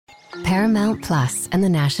Paramount Plus and the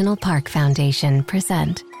National Park Foundation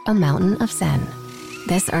present A Mountain of Zen.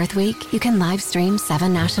 This Earth Week, you can live stream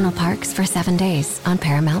 7 national parks for 7 days on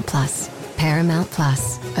Paramount Plus. Paramount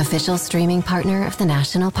Plus, official streaming partner of the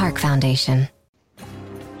National Park Foundation.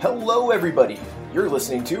 Hello, everybody. You're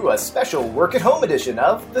listening to a special work-at-home edition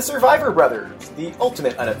of The Survivor Brothers, the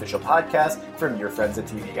ultimate unofficial podcast from your friends at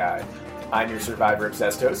TV Guide. I'm your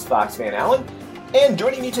Survivor-obsessed host, Fox Van Allen, and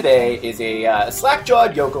joining me today is a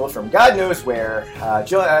slack-jawed yokel from God knows where.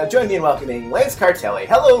 Join me in welcoming Lance Cartelli.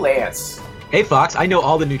 Hello, Lance. Hey, Fox. I know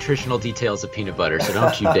all the nutritional details of peanut butter, so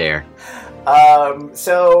don't you dare.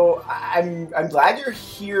 So I'm glad you're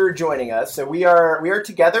here joining us. So we are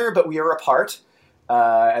together, but we are apart.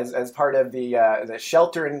 As part of the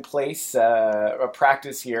shelter-in-place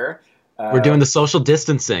practice here. We're doing the social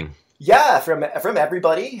distancing. Yeah, from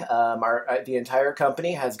everybody. The entire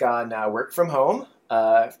company has gone work from home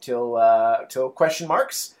till question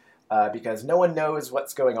marks because no one knows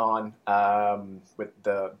what's going on with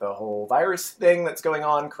the whole virus thing that's going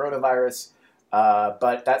on, coronavirus.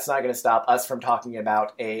 But that's not going to stop us from talking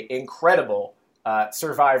about a incredible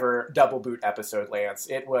Survivor Double Boot episode, Lance.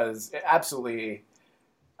 It was absolutely...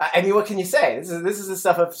 I mean, what can you say? This is the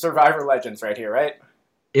stuff of Survivor legends right here, right?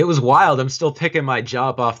 It was wild. I'm still picking my jaw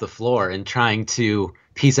up off the floor and trying to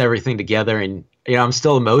piece everything together. And, I'm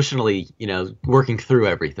still emotionally, working through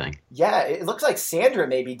everything. Yeah, it looks like Sandra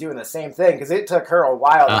may be doing the same thing because it took her a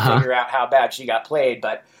while to figure out how bad she got played.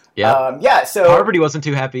 But so Parvati wasn't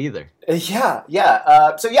too happy either.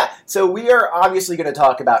 So we are obviously going to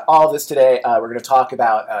talk about all of this today. We're going to talk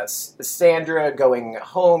about Sandra going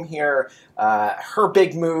home here, her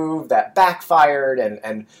big move that backfired,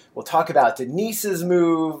 and we'll talk about Denise's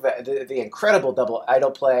move, the incredible double idol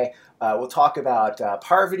play. We'll talk about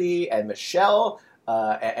Parvati and Michelle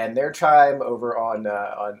and their time over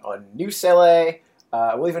on New Sele.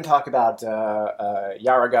 We'll even talk about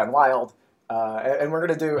Yara Gone Wild. And we're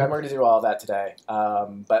gonna do all of that today.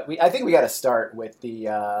 But I think we got to start with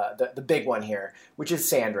the big one here, which is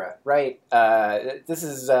Sandra, right? This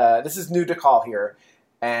is new to call here.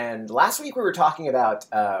 And last week we were talking about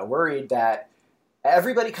worried that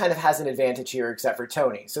everybody kind of has an advantage here except for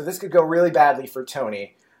Tony. So this could go really badly for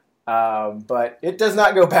Tony, but it does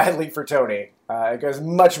not go badly for Tony. It goes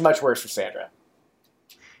much, much worse for Sandra.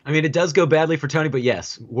 I mean, it does go badly for Tony, but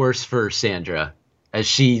yes, worse for Sandra, as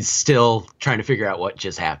she's still trying to figure out what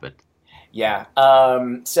just happened. Yeah.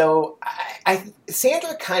 So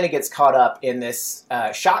Sandra kind of gets caught up in this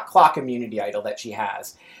shot clock immunity idol that she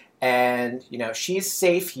has. And, she's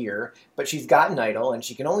safe here, but she's got an idol, and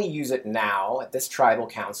she can only use it now at this tribal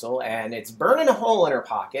council, and it's burning a hole in her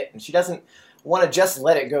pocket, and she doesn't want to just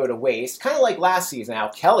let it go to waste. Kind of like last season, how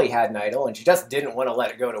Kelly had an idol, and she just didn't want to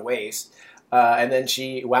let it go to waste. And then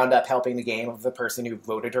she wound up helping the game of the person who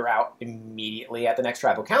voted her out immediately at the next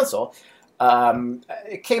tribal council.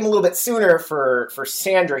 It came a little bit sooner for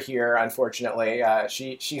Sandra here, unfortunately.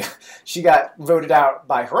 She got voted out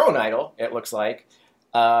by her own idol, it looks like.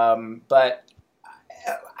 But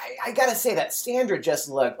I gotta say that Sandra just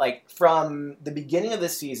looked like from the beginning of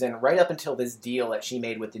this season right up until this deal that she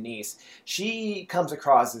made with Denise, she comes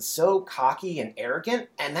across as so cocky and arrogant,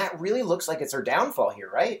 and that really looks like it's her downfall here,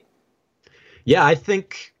 right? Yeah, I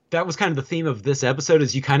think that was kind of the theme of this episode,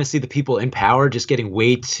 is you kind of see the people in power just getting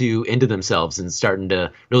way too into themselves and starting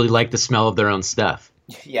to really like the smell of their own stuff.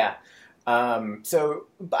 Yeah. So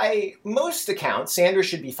by most accounts, Sandra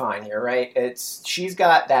should be fine here, right? She's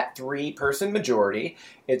got that 3-person majority.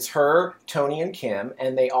 It's her, Tony, and Kim,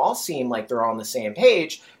 and they all seem like they're on the same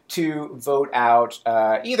page to vote out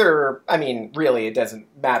really it doesn't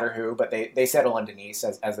matter who, but they settle on Denise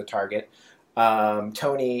as the target.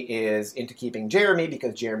 Tony is into keeping Jeremy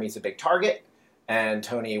because Jeremy's a big target, and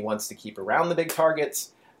Tony wants to keep around the big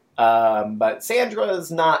targets. But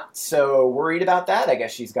Sandra's not so worried about that. I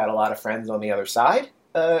guess she's got a lot of friends on the other side,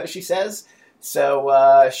 she says.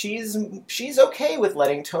 So she's okay with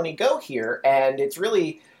letting Tony go here, and it's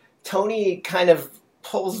really Tony kind of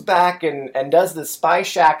pulls back and does the Spy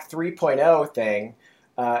Shack 3.0 thing.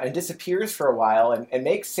 And disappears for a while and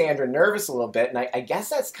makes Sandra nervous a little bit. And I guess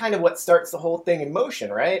that's kind of what starts the whole thing in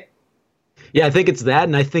motion, right? Yeah, I think it's that.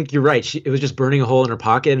 And I think you're right. It was just burning a hole in her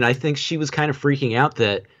pocket. And I think she was kind of freaking out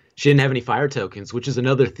that she didn't have any fire tokens, which is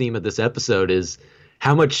another theme of this episode, is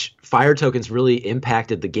how much fire tokens really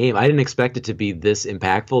impacted the game. I didn't expect it to be this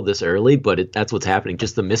impactful this early, but that's what's happening.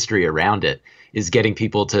 Just the mystery around it is getting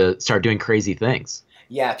people to start doing crazy things.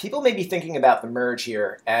 Yeah, people may be thinking about the merge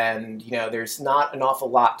here, and there's not an awful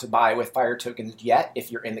lot to buy with fire tokens yet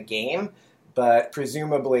if you're in the game, but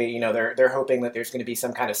presumably, they're hoping that there's going to be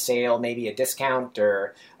some kind of sale, maybe a discount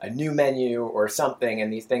or a new menu or something,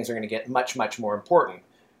 and these things are going to get much, much more important.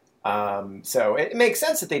 So it makes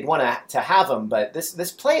sense that they'd want to have them, but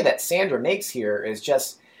this play that Sandra makes here is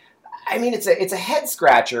just, I mean, it's a head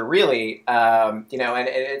scratcher, really. And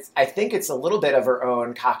I think it's a little bit of her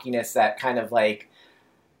own cockiness that kind of like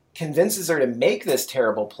convinces her to make this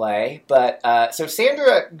terrible play. But so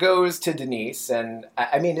Sandra goes to Denise, and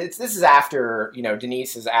I mean, this is after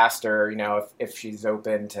Denise has asked her if she's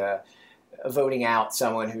open to voting out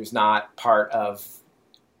someone who's not part of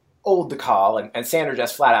Old the Call, and Sandra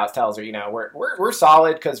just flat out tells her, we're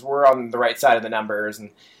solid because we're on the right side of the numbers,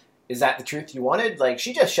 and is that the truth you wanted? Like,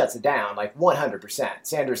 she just shuts it down, like 100%.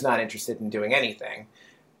 Sandra's not interested in doing anything.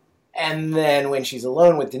 And then when she's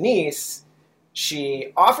alone with Denise,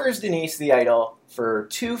 she offers Denise the idol for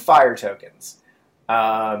 2 fire tokens.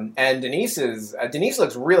 And Denise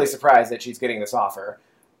looks really surprised that she's getting this offer,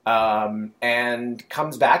 and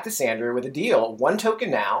comes back to Sandra with a deal: 1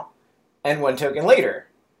 token now and 1 token later.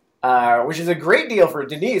 Which is a great deal for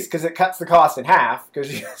Denise because it cuts the cost in half because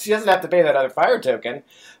she doesn't have to pay that other fire token.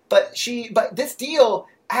 But this deal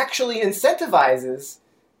actually incentivizes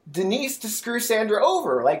Denise to screw Sandra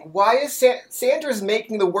over. Like, why is Sandra's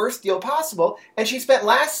making the worst deal possible? And she spent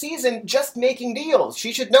last season just making deals.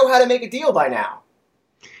 She should know how to make a deal by now.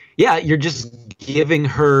 Yeah, you're just giving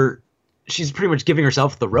her. She's pretty much giving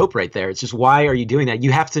herself the rope right there. It's just, why are you doing that?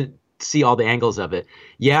 You have to see all the angles of it.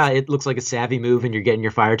 Yeah, it looks like a savvy move and you're getting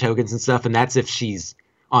your fire tokens and stuff, and that's if she's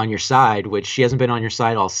on your side, which she hasn't been on your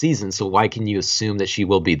side all season, so why can you assume that she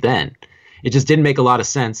will be then? It just didn't make a lot of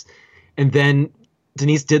sense. And then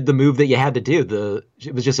Denise did the move that you had to do.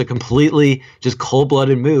 It was just a completely just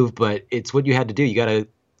cold-blooded move, but it's what you had to do. You got to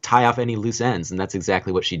tie off any loose ends, and that's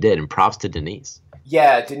exactly what she did, and props to Denise.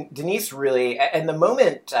 Yeah, Denise really, and the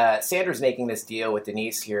moment Sandra's making this deal with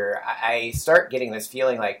Denise here, I start getting this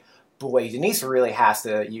feeling like, boy, Denise really has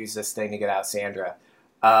to use this thing to get out Sandra.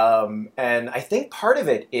 And I think part of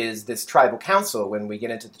it is this tribal council, when we get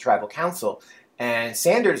into the tribal council, and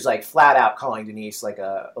Sandra's like flat out calling Denise like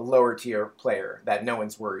a lower tier player that no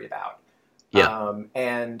one's worried about. Yeah.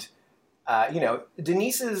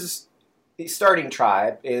 Denise's starting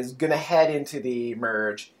tribe is going to head into the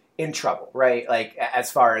merge in trouble, right? Like,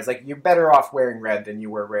 as far as like, you're better off wearing red than you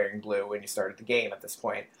were wearing blue when you started the game at this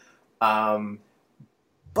point.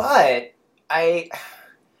 But I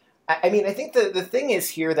mean, I think the thing is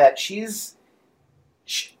here that she's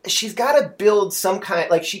got to build some kind,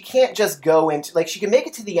 like, she can't just go into, like, she can make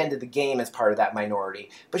it to the end of the game as part of that minority,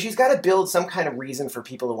 but she's got to build some kind of reason for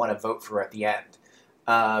people to want to vote for her at the end.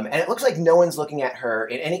 And it looks like no one's looking at her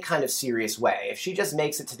in any kind of serious way. If she just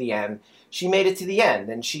makes it to the end, she made it to the end,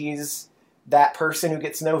 and she's that person who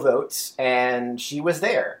gets no votes, and she was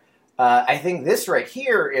there. I think this right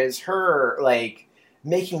here is her, like,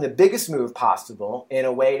 making the biggest move possible in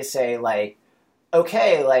a way to say, like,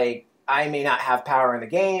 okay, like, I may not have power in the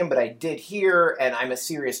game, but I did here, and I'm a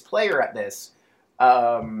serious player at this.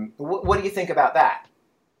 What do you think about that?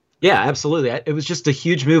 Yeah, absolutely. It was just a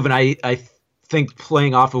huge move, and I think,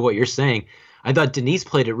 playing off of what you're saying, I thought Denise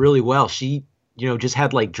played it really well. She, just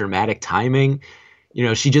had, like, dramatic timing.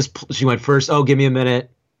 She went first, oh, give me a minute,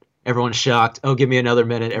 everyone's shocked. Oh, give me another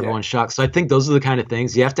minute, everyone's shocked. So I think those are the kind of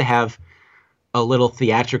things you have to have a little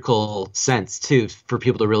theatrical sense too for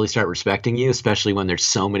people to really start respecting you, especially when there's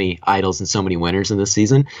so many idols and so many winners in this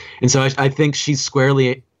season. And so I think she's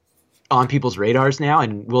squarely on people's radars now.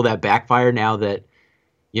 And will that backfire now that,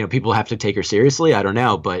 people have to take her seriously? I don't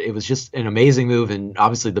know, but it was just an amazing move and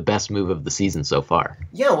obviously the best move of the season so far.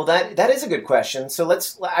 Yeah, well, that is a good question. So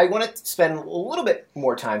I want to spend a little bit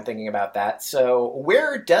more time thinking about that. So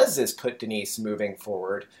where does this put Denise moving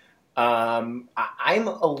forward? I'm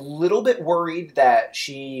a little bit worried that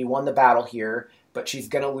she won the battle here, but she's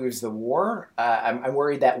going to lose the war. I'm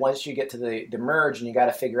worried that once you get to the merge and you got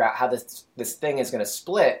to figure out how this thing is going to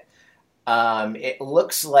split, it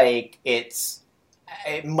looks like it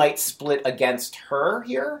might split against her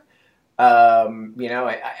here.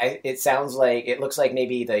 It sounds like, it looks like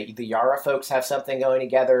maybe the Yara folks have something going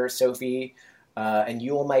together. Sophie and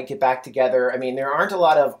Yul might get back together. I mean, there aren't a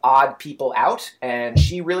lot of odd people out, and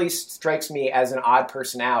she really strikes me as an odd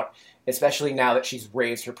person out, especially now that she's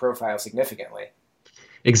raised her profile significantly.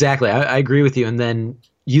 Exactly. I agree with you. And then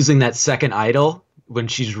using that second idol when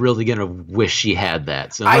she's really going to wish she had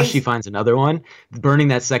that. So unless she finds another one, burning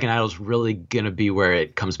that second idol is really going to be where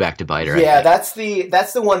it comes back to bite her. Yeah, that's the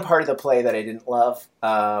one part of the play that I didn't love.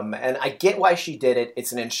 And I get why she did it.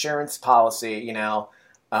 It's an insurance policy,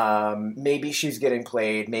 Maybe she's getting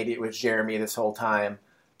played. Maybe it was Jeremy this whole time.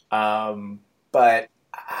 But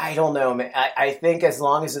I don't know, man. I think as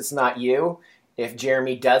long as it's not you, if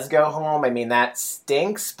Jeremy does go home, I mean, that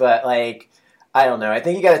stinks, but like, I don't know. I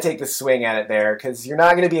think you got to take the swing at it there because you're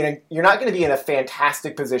not going to be in a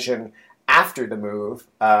fantastic position after the move.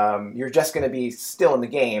 You're just going to be still in the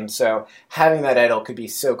game. So having that idol could be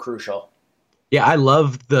so crucial. Yeah, I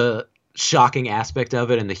love the shocking aspect of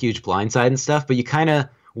it and the huge blindside and stuff, but you kind of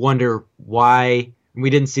wonder why we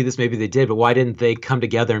didn't see this. Maybe they did, but why didn't they come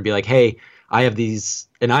together and be like, hey, I have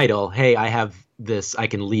an idol. Hey, I have this, I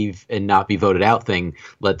can leave and not be voted out thing.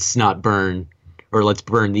 Let's not burn, or let's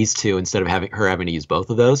burn these two instead of having to use both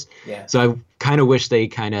of those. Yeah. So I kind of wish they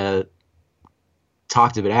kind of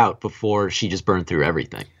talked it out before she just burned through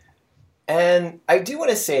everything. And I do want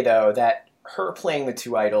to say, though, that her playing the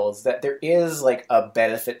two idols, that there is like a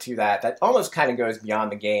benefit to that almost kind of goes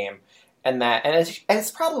beyond the game. And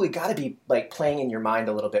it's probably got to be like playing in your mind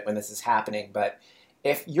a little bit when this is happening. But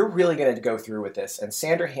if you're really going to go through with this and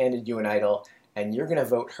Sandra handed you an idol and you're going to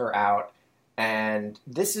vote her out, and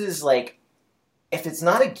this is like, if it's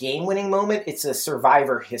not a game-winning moment, it's a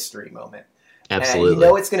Survivor history moment. Absolutely. And you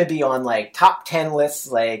know it's going to be on like top 10 lists.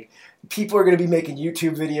 Like people are going to be making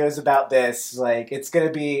YouTube videos about this. Like it's going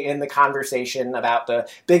to be in the conversation about the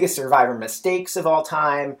biggest Survivor mistakes of all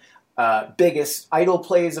time, biggest idol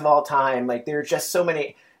plays of all time. Like there are just so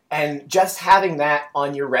many, and just having that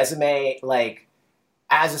on your resume, like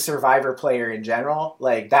as a Survivor player in general,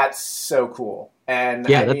 like that's so cool. And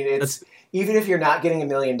yeah, I mean, it's even if you're not getting $1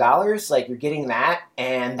 million, like you're getting that,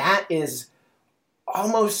 and that is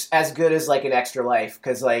almost as good as like an Extra Life,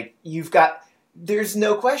 because like there's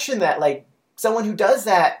no question that like someone who does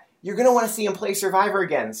that, you're going to want to see him play Survivor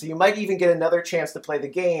again. So you might even get another chance to play the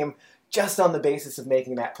game just on the basis of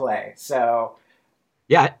making that play. So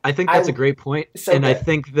yeah, I think that's a great point. So and good. I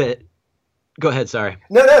think that, go ahead. Sorry.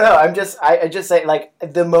 No. I just say like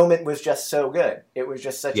the moment was just so good. It was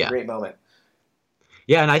just such a great moment.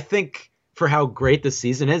 Yeah. And I think for how great this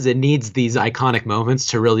season is, it needs these iconic moments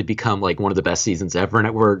to really become like one of the best seasons ever.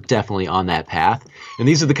 And we're definitely on that path. And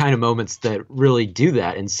these are the kind of moments that really do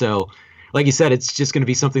that. And so, like you said, it's just going to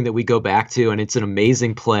be something that we go back to, and it's an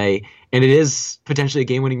amazing play. And it is potentially a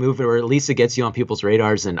game-winning move, or at least it gets you on people's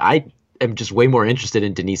radars. And I am just way more interested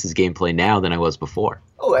in Denise's gameplay now than I was before.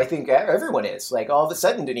 Oh, I think everyone is. Like all of a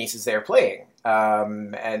sudden, Denise is there playing,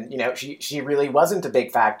 and you know she really wasn't a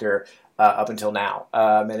big factor up until now.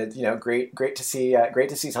 And it's great to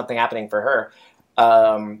see something happening for her.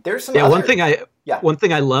 There's some one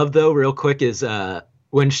thing I love though, real quick, is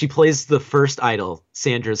when she plays the first idol,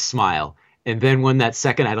 Sandra's smile. And then when that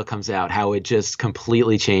second idol comes out, how it just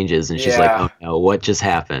completely changes. And she's like, oh no, what just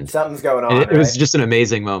happened? Something's going on. And it was just an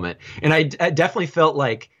amazing moment. And I definitely felt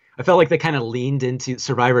like they kind of leaned into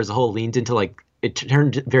Survivor as a whole, leaned into like, it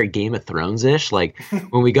turned very Game of Thrones-ish. Like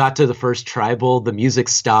when we got to the first tribal, the music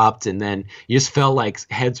stopped, and then you just felt like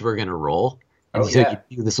heads were going to roll. And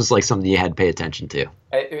this was like something you had to pay attention to.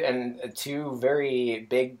 And two very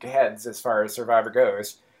big heads as far as Survivor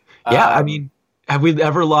goes. Yeah, I mean, have we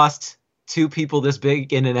ever lost two people this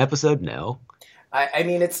big in an episode? No. I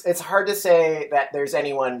mean, it's hard to say that there's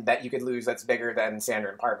anyone that you could lose that's bigger than Sandra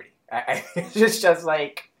and Parvati. It's just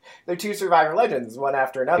like they're two Survivor legends, one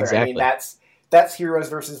after another. Exactly. I mean, that's heroes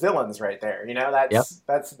versus villains right there. You know,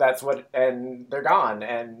 that's what, and they're gone.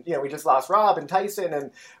 And we just lost Rob and Tyson,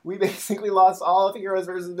 and we basically lost all of heroes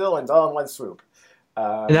versus villains all in one swoop.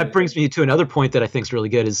 And that brings me to another point that I think is really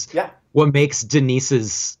good is what makes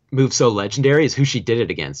Denise's move so legendary is who she did it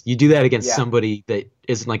against. You do that against somebody that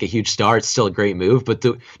isn't like a huge star, it's still a great move. But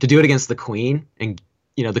to do it against the Queen, and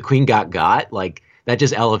the Queen got like that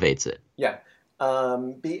just elevates it. Yeah.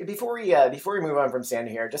 Before we move on from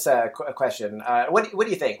Sandra here, just a question. What do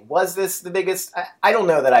you think? Was this the biggest? I don't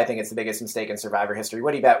know that I think it's the biggest mistake in Survivor history.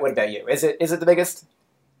 What do you bet? What about you? Is it the biggest?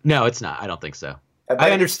 No, it's not. I don't think so.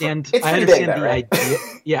 I understand. It's I understand big, though, the right? idea.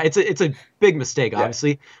 Yeah, it's a big mistake,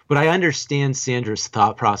 obviously, but I understand Sandra's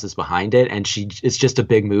thought process behind it, and it's just a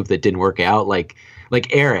big move that didn't work out. Like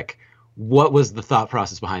Eric, what was the thought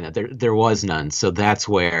process behind that? There was none. So that's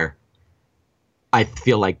where I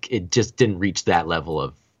feel like it just didn't reach that level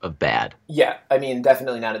of bad. Yeah, I mean,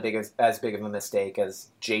 definitely not as big of a mistake as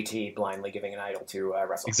JT blindly giving an idol to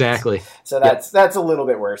Russell. Exactly. So that's a little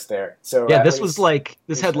bit worse there. So yeah, this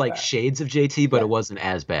had like shades of JT, but it wasn't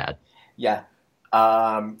as bad. Yeah.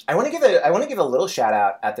 I want to give a little shout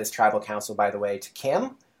out at this tribal council, by the way, to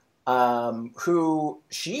Kim, who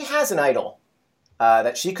she has an idol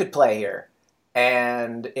that she could play here,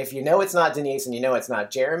 and if it's not Denise and it's not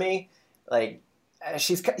Jeremy, like.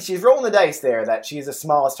 She's rolling the dice there that she's the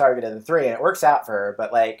smallest target of the three, and it works out for her.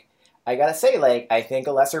 But like, I gotta say, like, I think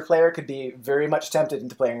a lesser player could be very much tempted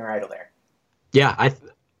into playing her idol there. Yeah,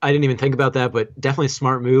 I didn't even think about that, but definitely a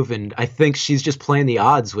smart move. And I think she's just playing the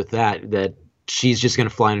odds with that she's just going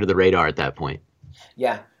to fly under the radar at that point.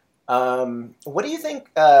 Yeah. What do you think?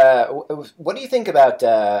 What do you think about?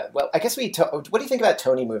 Well, I guess what do you think about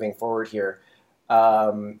Tony moving forward here?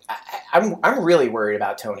 I'm really worried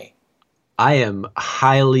about Tony. I am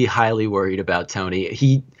highly, highly worried about Tony.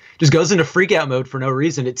 He just goes into freak out mode for no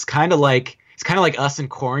reason. It's kind of like us in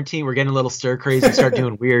quarantine. We're getting a little stir crazy and start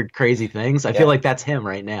doing weird, crazy things. I feel like that's him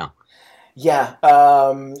right now. Yeah.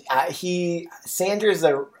 Sandra's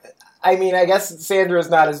I mean, I guess Sandra's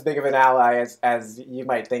not as big of an ally as you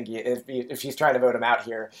might think if she's trying to vote him out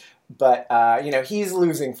here. But, he's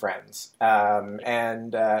losing friends.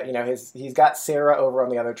 He's got Sarah over on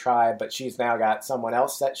the other tribe, but she's now got someone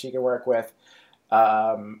else that she can work with.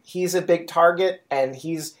 He's a big target, and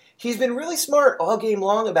he's been really smart all game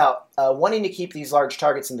long about wanting to keep these large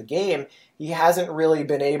targets in the game. He hasn't really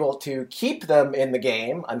been able to keep them in the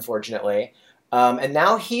game, unfortunately. And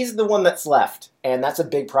now he's the one that's left, and that's a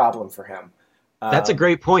big problem for him. That's a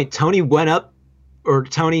great point. Tony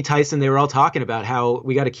Tyson, they were all talking about how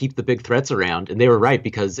we got to keep the big threats around, and they were right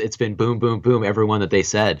because it's been boom, boom, boom, everyone that they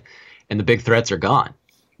said, and the big threats are gone.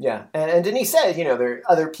 Yeah, and Denise said, there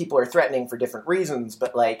other people are threatening for different reasons,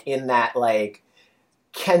 but in that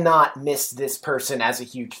cannot miss this person as a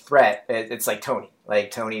huge threat. It's like Tony.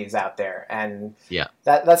 Tony is out there, and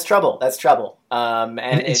that's trouble. That's trouble. And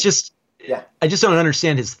it's just. Yeah, I just don't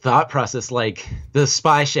understand his thought process, the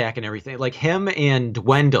Spy Shack and everything. Him and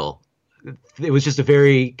Wendell, it was just a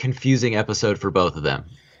very confusing episode for both of them.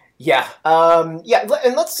 Yeah, and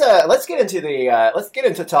let's get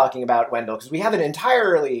into talking about Wendell, because we have an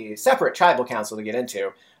entirely separate tribal council to get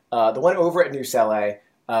into, the one over at New Cele,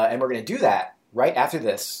 and we're going to do that right after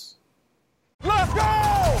this. Let's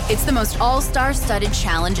go! It's the most all-star studded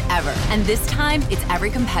challenge ever, and this time it's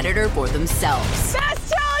every competitor for themselves.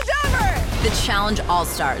 Best challenge ever! The Challenge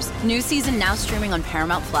All-Stars. New season now streaming on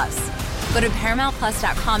Paramount+. Go to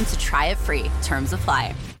ParamountPlus.com to try it free. Terms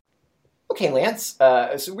apply. Okay, Lance.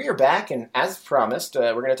 So we are back, and as promised,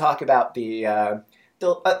 we're going to talk about the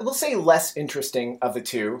we'll say less interesting of the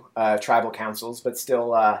two tribal councils, but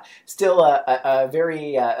still a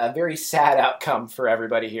very sad outcome for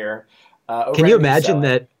everybody here. Can you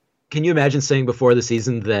imagine saying before the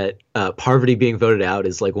season that Parvati being voted out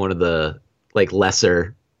is one of the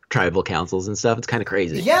lesser tribal councils and stuff? It's kind of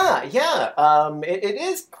crazy. Yeah. It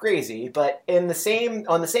is crazy, but on the same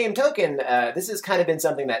token, this has kind of been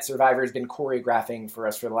something that Survivor has been choreographing for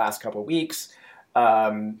us for the last couple of weeks.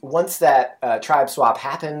 Once that tribe swap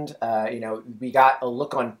happened, we got a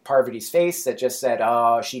look on Parvati's face that just said,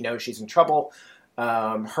 "Oh, she knows she's in trouble."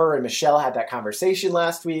 Her and Michelle had that conversation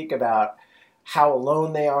last week about how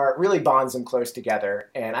alone they are. It really bonds them close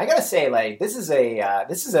together. And I gotta say, this is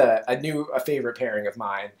a new favorite pairing of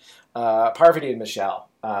mine, Parvati and Michelle.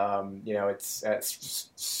 It's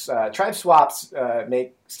tribe swaps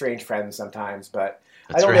make strange friends sometimes, but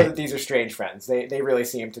I don't know that these are strange friends. They really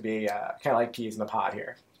seem to be kind of like peas in the pod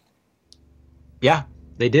here. Yeah,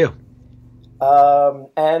 they do.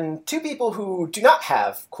 And two people who do not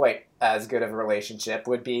have quite as good of a relationship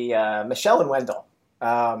would be Michelle and Wendell.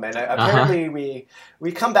 And apparently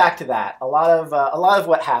we come back to that. A lot of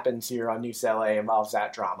what happens here on New Cele involves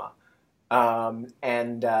that drama. And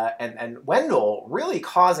Wendell really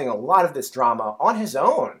causing a lot of this drama on his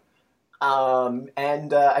own.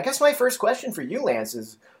 I guess my first question for you, Lance,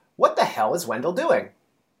 is what the hell is Wendell doing?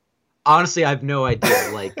 Honestly, I have no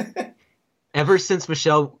idea. Ever since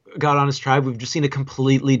Michelle got on his tribe, we've just seen a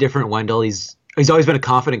completely different Wendell. He's always been a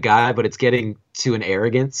confident guy, but it's getting to an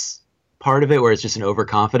arrogance part of it where it's just an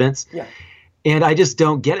overconfidence. Yeah. And I just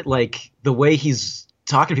don't get it. The way he's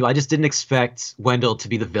talking to people, I just didn't expect Wendell to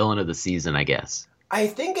be the villain of the season, I guess. I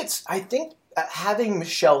think having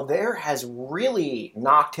Michelle there has really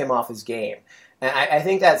knocked him off his game. And I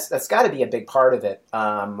think that's got to be a big part of it.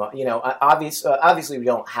 Obviously we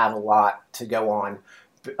don't have a lot to go on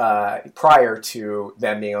prior to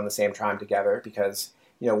them being on the same tribe together because,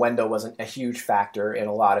 Wendell wasn't a huge factor in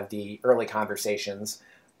a lot of the early conversations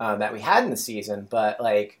that we had in the season. But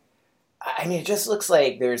it just looks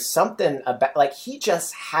like there's something about, he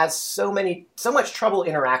just has so much trouble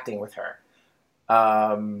interacting with her.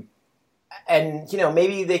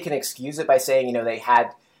 Maybe they can excuse it by saying,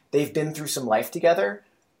 they've been through some life together.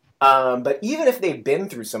 But even if they've been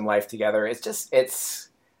through some life together,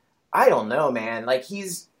 I don't know, man.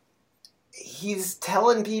 He's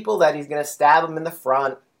telling people that he's going to stab them in the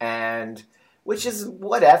front, which is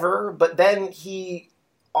whatever. But then he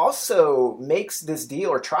also makes this deal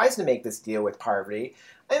or tries to make this deal with Parvati.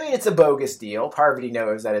 I mean, it's a bogus deal. Parvati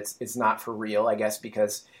knows that it's not for real, I guess,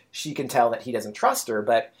 because she can tell that he doesn't trust her.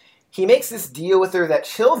 But he makes this deal with her that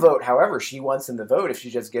she'll vote however she wants him to vote if she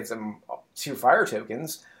just gives him 2 fire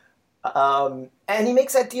tokens. And he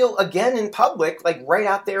makes that deal again in public, like right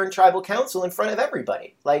out there in tribal council in front of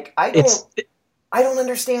everybody. Like, I don't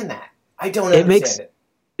understand that. I don't understand it.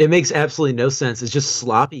 It makes absolutely no sense. It's just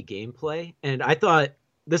sloppy gameplay. And I thought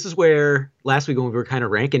this is where last week when we were kind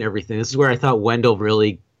of ranking everything, this is where I thought Wendell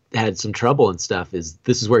really had some trouble and stuff. This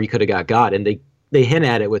is where he could have got. And they hint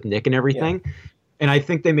at it with Nick and everything. Yeah. And I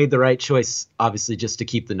think they made the right choice, obviously, just to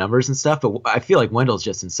keep the numbers and stuff. But I feel like Wendell's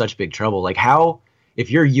just in such big trouble. Like, how,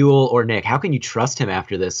 if you're Yul or Nick, how can you trust him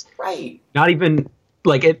after this? Right. Not even,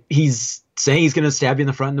 like, he's saying he's going to stab you in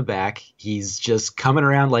the front and the back. He's just coming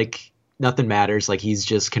around like nothing matters. Like, he's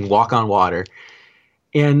just can walk on water.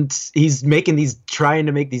 And he's trying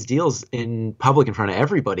to make these deals in public in front of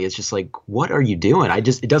everybody. It's just like, what are you doing?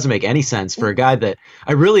 It doesn't make any sense for a guy that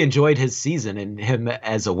I really enjoyed his season and him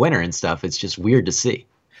as a winner and stuff. It's just weird to see.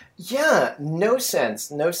 Yeah, no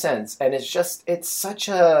sense. And it's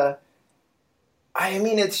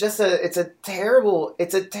a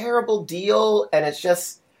terrible deal. And it's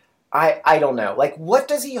just, I don't know. Like, what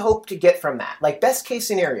does he hope to get from that? Like, best case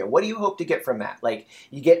scenario, what do you hope to get from that? Like,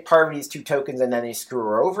 you get Parvati's 2 tokens and then they screw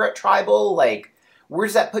her over at Tribal? Like, where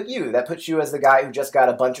does that put you? That puts you as the guy who just got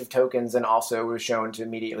a bunch of tokens and also was shown to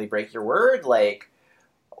immediately break your word? Like,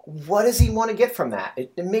 what does he want to get from that?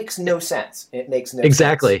 It makes no sense. It makes no sense.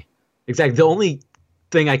 Exactly. The only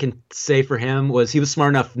thing I can say for him was he was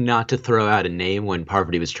smart enough not to throw out a name when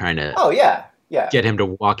Parvati was trying to... Oh, yeah. Get him to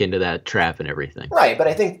walk into that trap and everything. Right, but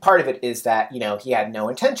I think part of it is that, he had no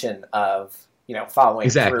intention of, following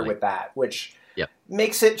through with that, which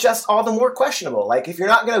makes it just all the more questionable. Like, if you're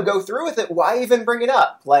not going to go through with it, why even bring it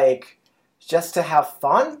up? Like, just to have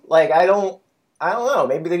fun? Like, I don't know.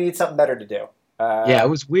 Maybe they need something better to do. It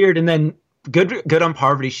was weird. And then good on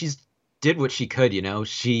Parvati. She's did what she could,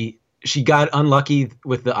 She got unlucky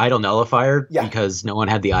with the idol nullifier because no one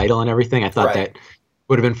had the idol and everything. I thought that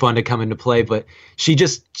would have been fun to come into play, but she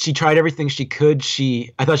tried everything she could.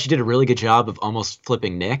 I thought she did a really good job of almost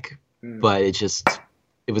flipping Nick, but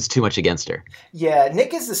it was too much against her. Yeah,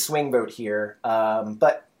 Nick is the swing vote here,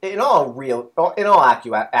 but in all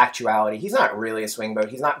actuality, he's not really a swing vote.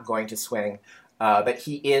 He's not going to swing, but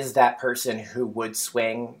he is that person who would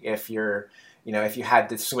swing if you had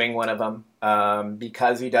to swing one of them,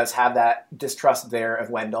 because he does have that distrust there of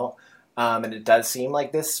Wendell. And it does seem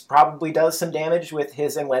like this probably does some damage with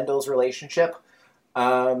his and Wendell's relationship,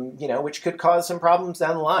 which could cause some problems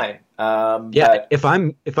down the line. But if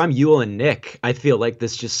I'm Yul and Nick, I feel like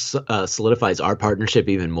this just solidifies our partnership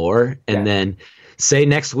even more. And then say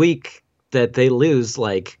next week that they lose,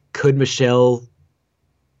 like, could Michelle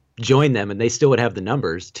join them and they still would have the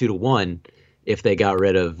numbers 2-1 if they got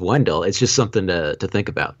rid of Wendell? It's just something to think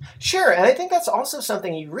about. Sure, and I think that's also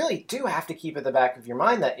something you really do have to keep at the back of your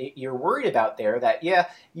mind that you're worried about there, that,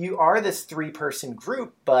 you are this 3-person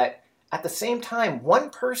group, but at the same time,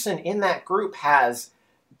 one person in that group has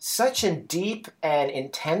such a deep and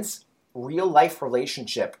intense real-life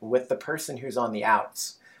relationship with the person who's on the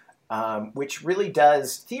outs, which really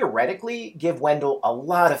does, theoretically, give Wendell a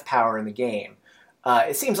lot of power in the game.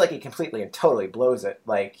 It seems like he completely and totally blows it.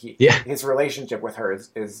 Like his relationship with her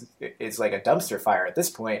is like a dumpster fire at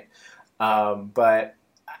this point. But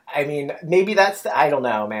I mean, maybe that's I don't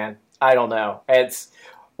know, man. I don't know.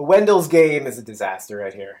 Wendell's game is a disaster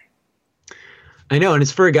right here. I know, and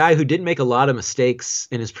it's for a guy who didn't make a lot of mistakes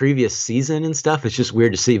in his previous season and stuff. It's just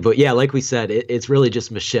weird to see. But yeah, like we said, it's really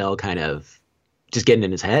just Michelle kind of just getting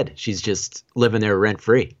in his head. She's just living there rent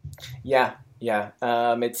free. Yeah.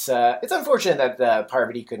 It's unfortunate that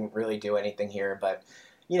Parvati couldn't really do anything here, but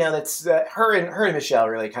that's her and Michelle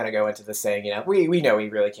really kind of go into this saying, we know we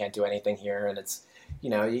really can't do anything here, and it's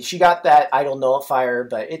she got that idol nullifier,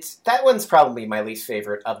 but that one's probably my least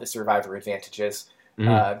favorite of the Survivor advantages,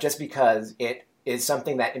 just because it is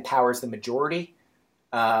something that empowers the majority.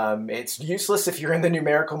 It's useless if you're in the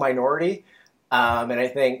numerical minority, and I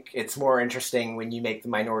think it's more interesting when you make the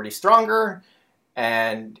minority stronger.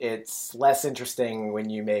 And it's less interesting when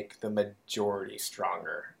you make the majority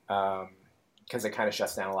stronger, because it kind of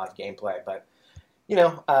shuts down a lot of gameplay. But,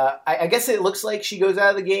 I guess it looks like she goes out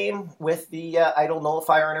of the game with the idol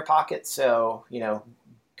nullifier in her pocket. So,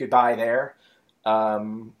 goodbye there.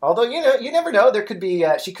 Although, you never know. There could be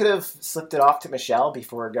she could have slipped it off to Michelle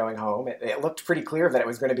before going home. It looked pretty clear that it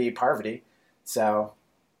was going to be Parvati. So,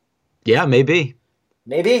 yeah, maybe.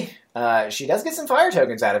 Maybe. She does get some fire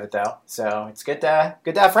tokens out of it, though. So it's good to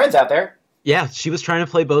have friends out there. Yeah, she was trying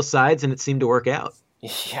to play both sides, and it seemed to work out.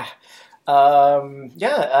 Yeah.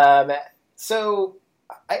 So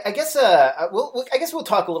I guess I guess we'll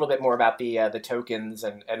talk a little bit more about the tokens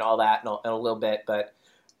and all that in a little bit. But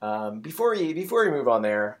before we move on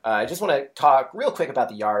there, I just want to talk real quick about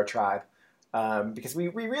the Yara tribe. Because we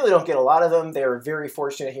really don't get a lot of them. They're very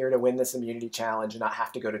fortunate here to win this immunity challenge and not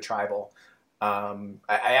have to go to tribal. I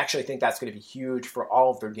actually think that's going to be huge for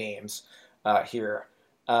all of their games here.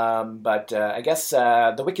 But I guess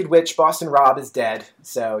the Wicked Witch, Boston Rob, is dead.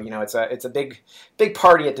 So it's a big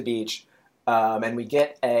party at the beach. And we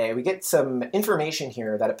get some information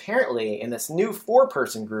here that apparently in this new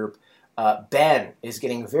 4-person group, Ben is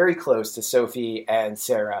getting very close to Sophie and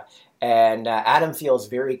Sarah. And Adam feels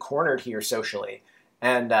very cornered here socially.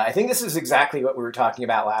 And I think this is exactly what we were talking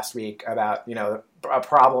about last week about, a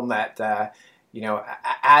problem that,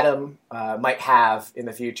 Adam might have in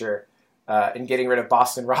the future in getting rid of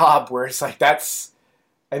Boston Rob, where it's like,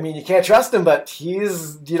 you can't trust him, but you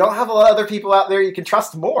don't have a lot of other people out there you can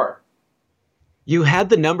trust more. You had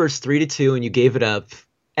the numbers 3-2 and you gave it up.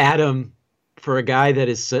 Adam, for a guy that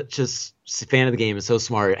is such a fan of the game and so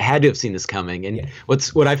smart, had to have seen this coming. And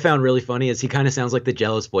what I found really funny is he kind of sounds like the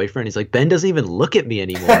jealous boyfriend. He's like, Ben doesn't even look at me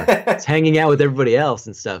anymore. He's hanging out with everybody else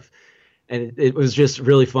and stuff. And it was just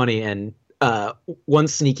really funny. And one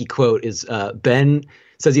sneaky quote is Ben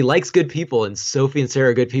says he likes good people and Sophie and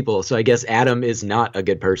Sarah are good people. So I guess Adam is not a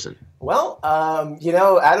good person. Well,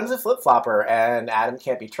 Adam's a flip-flopper and Adam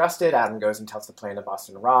can't be trusted. Adam goes and tells the plan to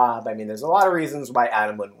Boston Rob. There's a lot of reasons why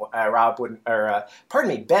Ben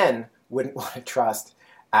wouldn't want to trust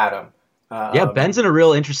Adam. Ben's in a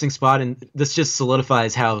real interesting spot, and this just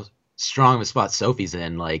solidifies how strong of a spot Sophie's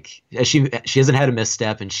in. Like, she hasn't had a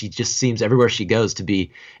misstep, and she just seems everywhere she goes to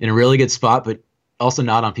be in a really good spot, but also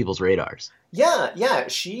not on people's radars. Yeah,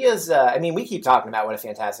 she is. We keep talking about what a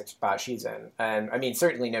fantastic spot she's in, and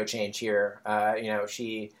certainly no change here.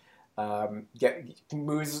 She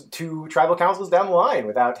moves to tribal councils down the line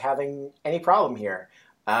without having any problem here.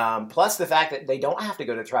 Plus the fact that they don't have to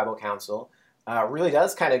go to tribal council really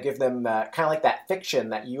does kind of give them kind of like that fiction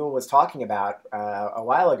that Yul was talking about a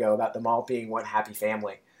while ago about them all being one happy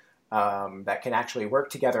family that can actually work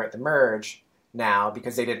together at the merge now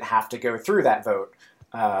because they didn't have to go through that vote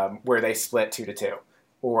where they split 2-2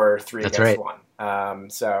 or 3 That's against right. 1.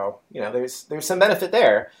 So there's some benefit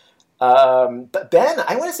there. But Ben,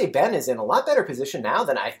 I want to say Ben is in a lot better position now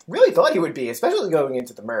than I really thought he would be, especially going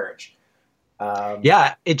into the merge.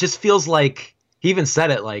 It just feels like he even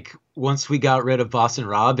said it, like once we got rid of Boston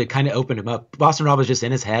Rob, it kind of opened him up. Boston Rob was just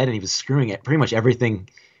in his head and he was screwing at pretty much everything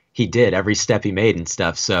he did, every step he made and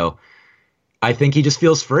stuff. So I think he just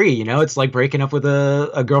feels free. It's like breaking up with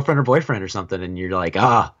a girlfriend or boyfriend or something. And you're like,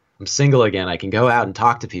 I'm single again. I can go out and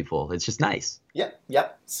talk to people. It's just nice.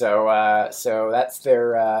 Yep. So that's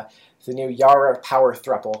their the new Yara power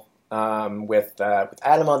throuple with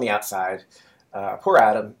Adam on the outside. Poor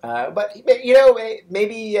Adam. But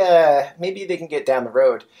maybe they can get down the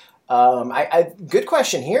road. Good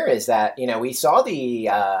question here is that we saw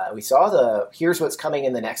the here's what's coming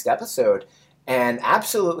in the next episode, and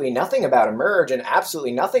absolutely nothing about Emerge, and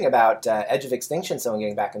absolutely nothing about Edge of Extinction, someone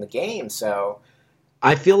getting back in the game. So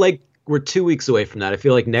I feel like we're 2 weeks away from that. I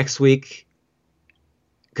feel like next week,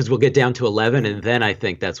 because we'll get down to 11, and then I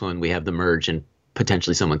think that's when we have the merge and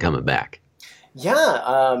potentially someone coming back. It's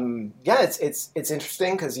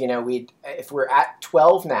interesting because if we're at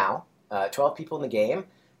 12 now, 12 people in the game,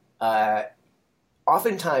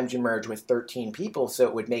 oftentimes you merge with 13 people, so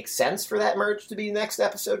it would make sense for that merge to be next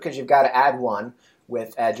episode because you've got to add one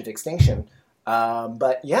with Edge of Extinction.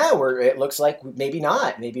 It looks like maybe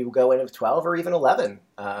not. Maybe we'll go in with 12 or even 11.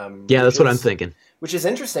 That's what I'm thinking. Which is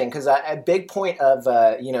interesting because a big point of,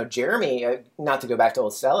 Jeremy, not to go back to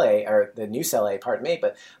old Cele, or the new Cele, pardon me,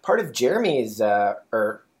 but part of Jeremy's,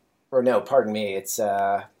 it's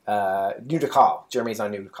New to Call. Jeremy's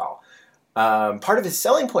on New to Call. Part of his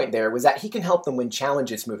selling point there was that he can help them win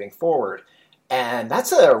challenges moving forward. And I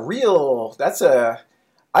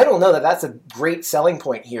don't know that that's a great selling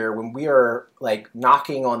point here when we are like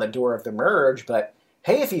knocking on the door of the merge, but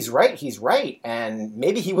hey, if he's right, he's right. And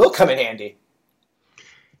maybe he will come in handy.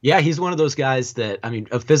 Yeah, he's one of those guys that,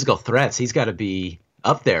 of physical threats, he's got to be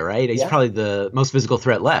up there, right? He's probably the most physical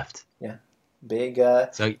threat left. Yeah. Big.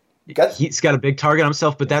 So he's got a big target on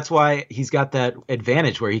himself, but that's why he's got that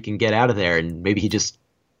advantage where he can get out of there and maybe he just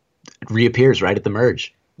reappears right at the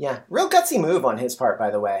merge. Yeah. Real gutsy move on his part, by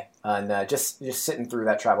the way, on just sitting through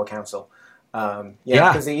that tribal council.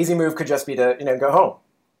 Because the easy move could just be to, go home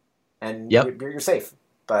and you're safe.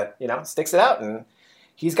 But, sticks it out and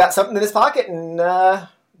he's got something in his pocket and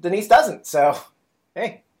Denise doesn't. So,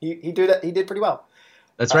 hey, he did pretty well.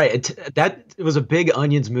 That's right. It was a big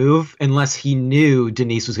Onions move, unless he knew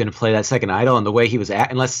Denise was going to play that second idol, and the way he was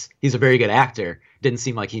unless he's a very good actor, didn't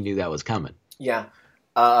seem like he knew that was coming. Yeah.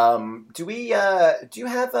 Do you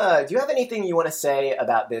have anything you want to say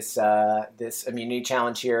about this immunity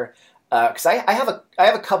challenge here? Because I have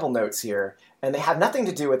a couple notes here, and they have nothing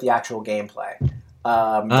to do with the actual gameplay. They're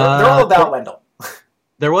all about Wendell.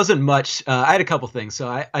 There wasn't much. I had a couple things. So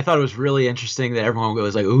I thought it was really interesting that everyone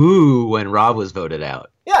was like, ooh, when Rob was voted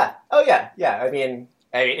out. Yeah. Oh, yeah. Yeah. I mean,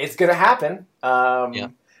 it's going to happen.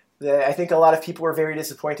 I think a lot of people were very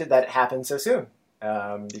disappointed that it happened so soon,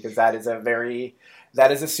 because that is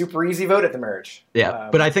a super easy vote at the merge. Yeah.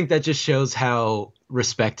 But I think that just shows how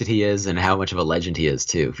respected he is and how much of a legend he is,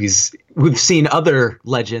 too. We've seen other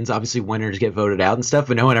legends, obviously winners get voted out and stuff,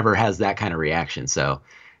 but no one ever has that kind of reaction. So,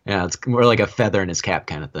 yeah, it's more like a feather in his cap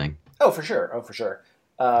kind of thing. Oh, for sure.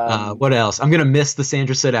 What else? I'm going to miss the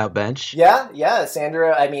Sandra sit-out bench. Yeah.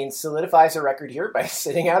 Sandra, I mean, solidifies her record here by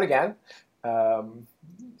sitting out again.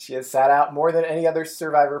 She has sat out more than any other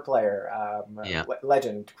Survivor player.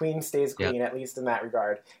 Legend. Queen stays queen, at least in that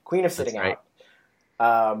regard. Queen of sitting out.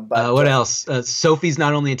 But what else? Sophie's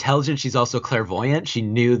not only intelligent, she's also clairvoyant. She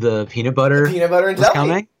knew the peanut butter and was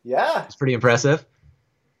coming. Yeah. It's pretty impressive.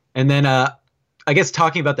 And then I guess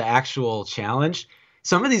talking about the actual challenge,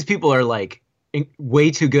 some of these people are like way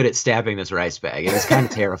too good at stabbing this rice bag. It was kind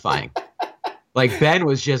of terrifying. Like Ben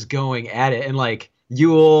was just going at it, and like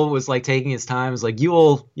Yul was like taking his time. It was like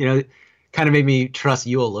Yul, kind of made me trust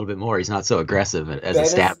Yul a little bit more. He's not so aggressive as a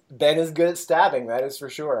stab. Ben is good at stabbing. That is for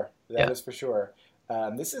sure. That is for sure.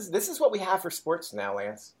 This is what we have for sports now,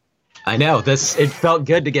 Lance. I know. It felt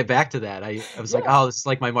good to get back to that. I was like, oh, this is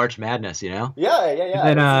like my March Madness, Yeah.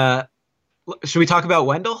 And then, should we talk about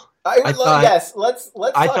Wendell? Yes. Let's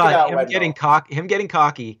talk about him Wendell. getting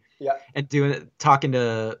cocky, and talking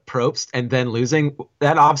to Probst and then losing.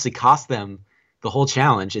 That obviously cost them the whole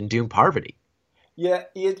challenge and doomed Parvati. Yeah.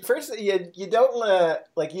 You don't want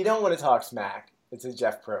to talk smack to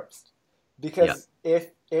Jeff Probst, because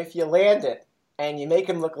if you land it and you make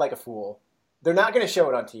him look like a fool, they're not going to show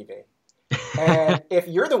it on TV. And if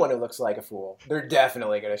you're the one who looks like a fool, they're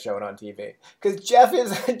definitely going to show it on TV, because Jeff has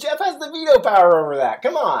the veto power over that.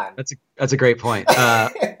 Come on. That's a great point.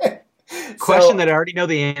 Question that I already know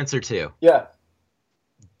the answer to. Yeah.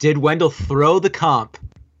 Did Wendell throw the comp,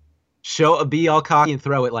 be all cocky and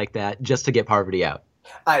throw it like that just to get Parvati out?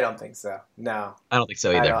 I don't think so. No. I don't think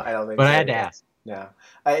so either. I don't think but so I had either. to ask. No.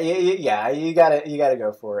 You gotta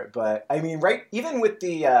go for it. But I mean, right? Even with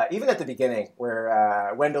the even at the beginning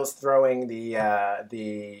where Wendell's throwing the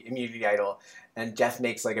immunity idol, and Jeff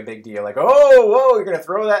makes like a big deal, like, oh, whoa, you're gonna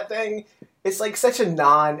throw that thing. It's like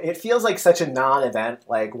it feels like such a non-event.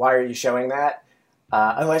 Like, why are you showing that?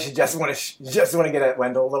 Unless you just want to get at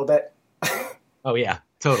Wendell a little bit. Oh yeah,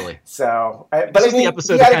 totally. So, but this is the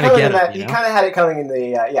episode to kind of get it. He kind of had it coming in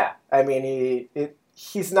the I mean,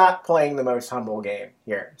 he's not playing the most humble game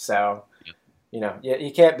here, so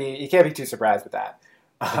you can't be too surprised with that.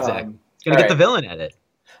 Exactly. It's gonna get the villain at it.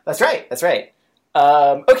 That's right.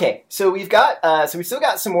 Okay, so we've still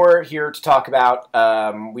got some more here to talk about.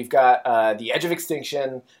 We've got the Edge of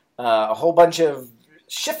Extinction, a whole bunch of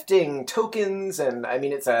shifting tokens, and I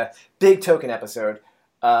mean, it's a big token episode.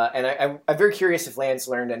 And I'm very curious if Lance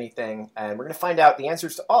learned anything, and we're going to find out the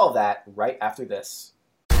answers to all of that right after this.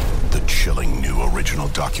 The chilling new original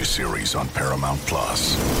docuseries on Paramount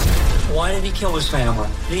Plus. Why did he kill his family?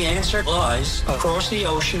 The answer lies across the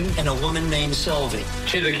ocean in a woman named Sylvie.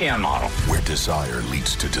 She's a Can model. Where desire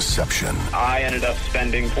leads to deception. I ended up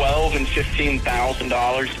spending $12,000 and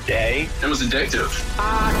 $15,000 a day. It was addictive.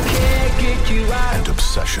 I can't get you out. And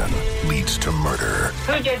obsession leads to murder.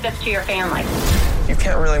 Who did this to your family? You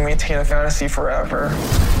can't really maintain a fantasy forever.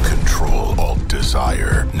 Control Alt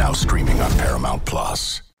Desire. Now streaming on Paramount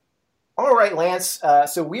Plus. All right, Lance.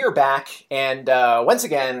 So we are back, and once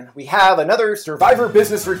again, we have another Survivor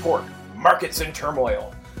Business Report. Markets in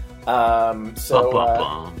turmoil.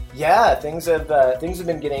 Yeah, things have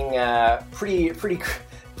been getting pretty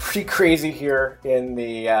crazy here in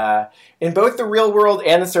both the real world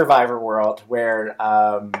and the Survivor world, where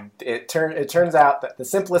it turns out that the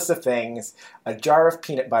simplest of things, a jar of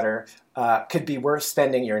peanut butter, could be worth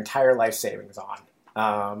spending your entire life savings on.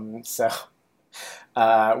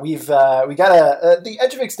 We got the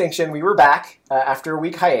Edge of Extinction. We were back after a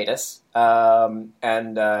week hiatus, and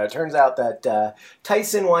turns out that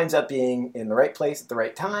Tyson winds up being in the right place at the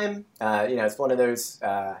right time. It's one of those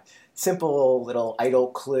simple little idle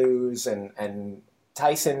clues, and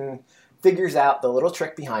Tyson figures out the little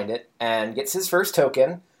trick behind it and gets his first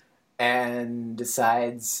token. and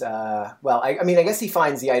decides, I guess he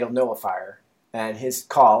finds the idol nullifier, and his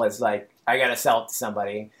call is like, I gotta sell it to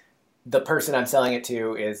somebody. The person I'm selling it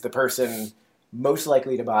to is the person most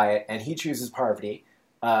likely to buy it, and he chooses Parvati.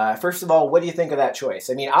 First of all, what do you think of that choice?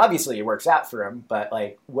 I mean, obviously it works out for him, but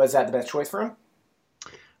like, was that the best choice for him?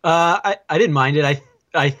 I didn't mind it.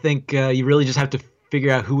 I think you really just have to figure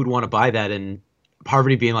out who would want to buy that, and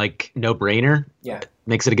Parvati being like no brainer,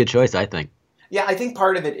 makes it a good choice, I think. Yeah, I think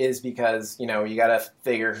part of it is because, you got to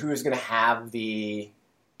figure who's going to have the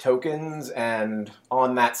tokens, and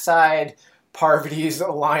on that side, Parvati's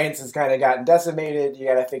alliance has kind of gotten decimated. You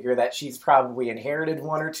got to figure that she's probably inherited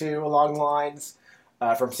one or two along the lines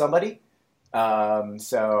from somebody. It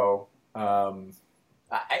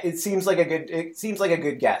seems like a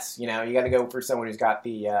good guess. You got to go for someone who's got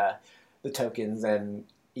the tokens, and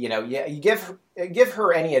you give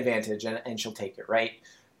her any advantage, and she'll take it, right?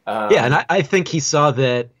 And I think he saw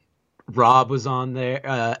that Rob was on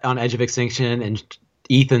there on Edge of Extinction, and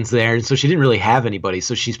Ethan's there, and so she didn't really have anybody.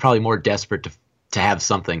 So she's probably more desperate to have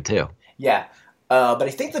something too. Yeah, but I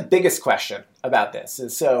think the biggest question about this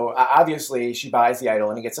is, so obviously she buys the idol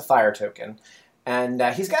and he gets a fire token, and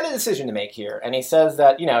he's got a decision to make here. And he says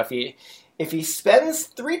that if he spends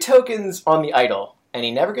 3 tokens on the idol and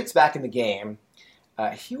he never gets back in the game,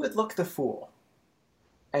 he would look the fool,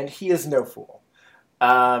 and he is no fool.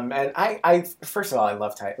 And I first of all, I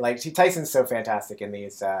love Tyson. Like, Tyson's so fantastic in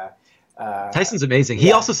these. Tyson's amazing.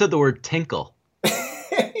 He also said the word tinkle.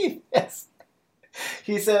 Yes,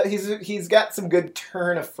 he's got some good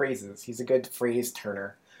turn of phrases. He's a good phrase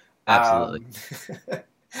turner. Absolutely.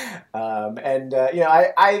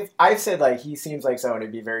 I've said, like, he seems like someone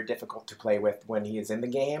who'd be very difficult to play with when he is in the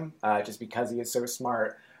game, just because he is so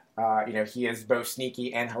smart. He is both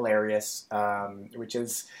sneaky and hilarious, which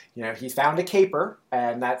is, he's found a caper,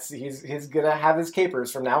 and he's gonna have his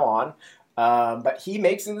capers from now on. But he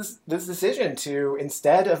makes this decision to,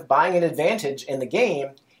 instead of buying an advantage in the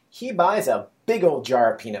game, he buys a big old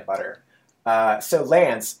jar of peanut butter. So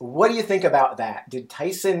Lance, what do you think about that? Did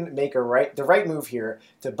Tyson make the right move here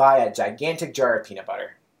to buy a gigantic jar of peanut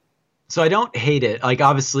butter? So I don't hate it. Like,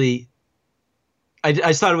 obviously, I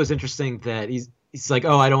just thought it was interesting that he's like,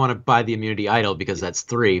 oh, I don't want to buy the immunity idol because that's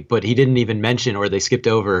 3, but he didn't even mention, or they skipped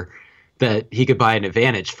over, that he could buy an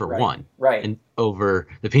advantage for 1, right, and over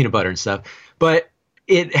the peanut butter and stuff. But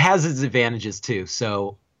it has its advantages too.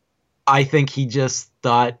 So I think he just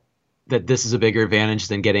thought that this is a bigger advantage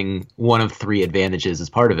than getting one of 3 advantages as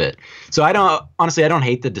part of it. So I don't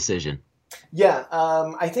hate the decision. Yeah,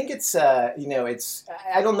 I think it's I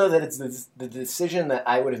don't know that it's the decision that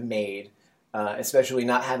I would have made. Especially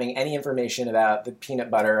not having any information about the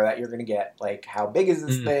peanut butter that you're going to get. Like, how big is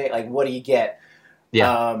this thing? Like, what do you get?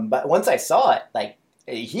 Yeah. But once I saw it, like,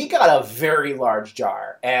 he got a very large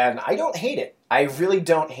jar, and I don't hate it. I really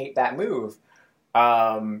don't hate that move,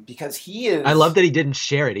 because he is... I love that he didn't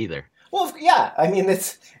share it either. Well, yeah. I mean,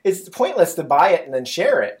 it's pointless to buy it and then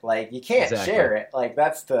share it. Like, you can't share it. Like,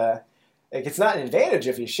 it's not an advantage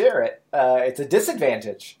if you share it. It's a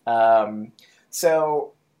disadvantage.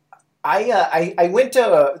 So... I went to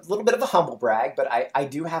a little bit of a humble brag, but I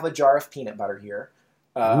do have a jar of peanut butter here.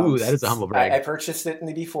 Ooh, that is a humble brag. I purchased it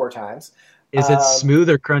maybe 4 times. Is it smooth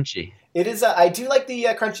or crunchy? It is. I do like the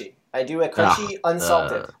crunchy. I do a crunchy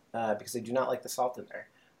unsalted because I do not like the salt in there.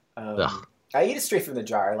 I eat it straight from the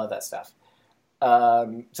jar. I love that stuff.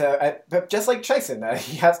 But just like Tyson,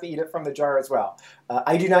 he has to eat it from the jar as well.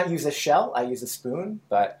 I do not use a shell. I use a spoon,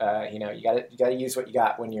 but you gotta use what you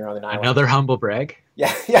got when you're on an island. Another humble brag.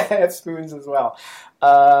 Yeah, I have spoons as well.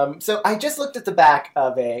 So I just looked at the back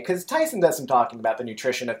of because Tyson does some talking about the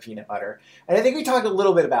nutrition of peanut butter, and I think we talked a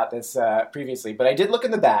little bit about this previously, but I did look in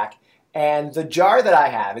the back, and the jar that I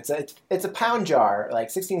have, it's a pound jar, like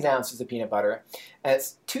 16 ounces of peanut butter, and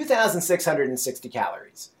it's 2,660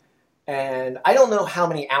 calories. And I don't know how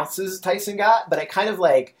many ounces Tyson got, but I kind of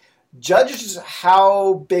like judged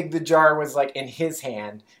how big the jar was like in his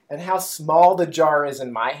hand and how small the jar is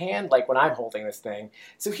in my hand, like when I'm holding this thing.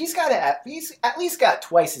 So he's at least got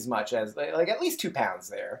twice as much as, like at least 2 pounds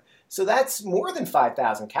there. So that's more than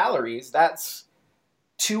 5,000 calories. That's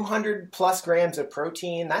 200 plus grams of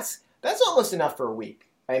protein. That's almost enough for a week.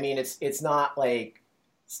 I mean, it's not like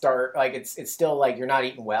it's still like you're not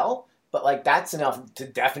eating well. But, like, that's enough to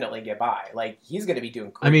definitely get by. Like, he's going to be doing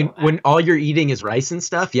great. I mean, when all you're eating is rice and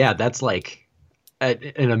stuff, yeah, that's, like,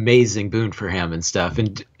 an amazing boon for him and stuff.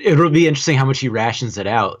 And it'll be interesting how much he rations it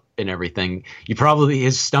out and everything.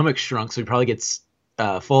 His stomach shrunk, so he probably gets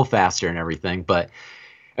full faster and everything. But,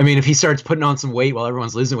 I mean, if he starts putting on some weight while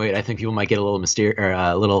everyone's losing weight, I think people might get a little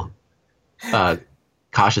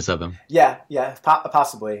cautious of him. Yeah,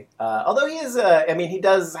 possibly. Although he is, he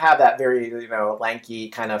does have that very, lanky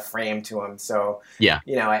kind of frame to him. So, yeah,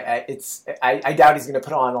 I doubt he's going to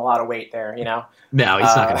put on a lot of weight there. No, he's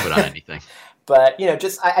not going to put on anything. But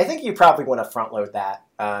I think you probably want to front load that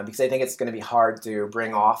because I think it's going to be hard to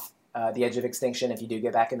bring off the Edge of Extinction if you do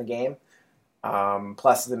get back in the game.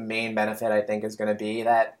 Plus, the main benefit I think is going to be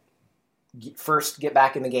that first get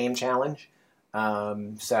back in the game challenge.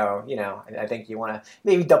 I think you want to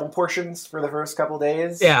maybe double portions for the first couple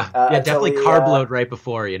days. Yeah, definitely carb load right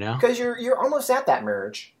before, because you're almost at that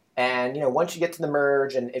merge, and once you get to the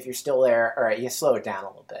merge, and if you're still there, all right, you slow it down a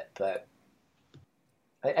little bit, but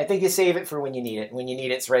I think you save it for when you need it. When you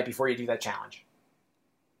need it's right before you do that challenge.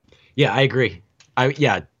 Yeah, I agree.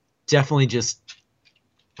 Definitely just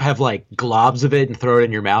have like globs of it and throw it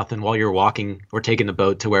in your mouth, and while you're walking or taking the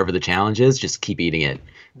boat to wherever the challenge is, just keep eating it.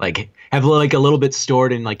 Like have like a little bit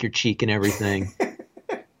stored in like your cheek and everything.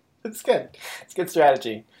 It's good. It's good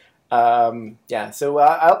strategy. So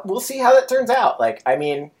we'll see how that turns out.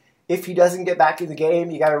 If he doesn't get back in the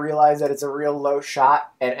game, you got to realize that it's a real low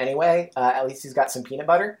shot. And anyway, at least he's got some peanut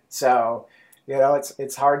butter. So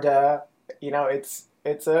it's hard to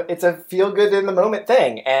it's a feel good in the moment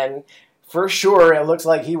thing. And for sure, it looks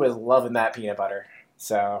like he was loving that peanut butter.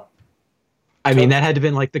 So. That had to have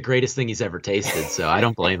been like the greatest thing he's ever tasted, so I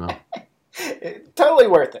don't blame him. Totally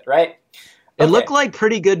worth it, right? It looked like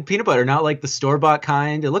pretty good peanut butter, not like the store-bought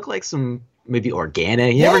kind. It looked like some maybe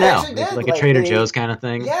organic. You never know. Like a Trader Joe's kind of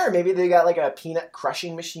thing. Yeah, or maybe they got like a peanut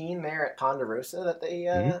crushing machine there at Ponderosa that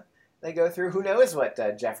they go through. Who knows what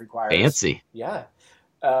Jeff requires. Fancy. Yeah.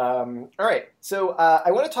 All right. So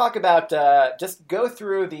I want to talk about just go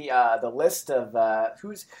through the list of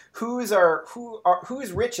who's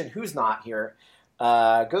rich and who's not here.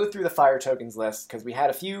 Go through the fire tokens list because we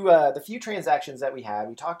had the few transactions that we had.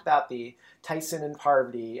 We talked about the Tyson and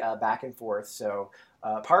Parvati back and forth. So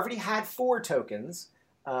Parvati had 4 tokens.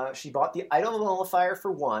 She bought the Idol Nullifier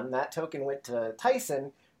for 1. That token went to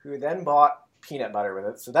Tyson, who then bought peanut butter with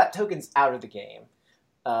it. So that token's out of the game.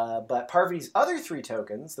 But Parvati's other 3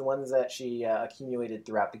 tokens, the ones that she accumulated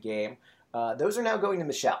throughout the game, those are now going to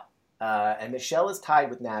Michelle. And Michelle is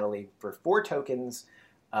tied with Natalie for 4 tokens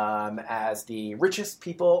as the richest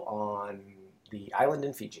people on the island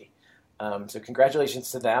in Fiji. So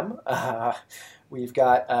congratulations to them. We've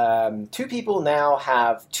got 2 people now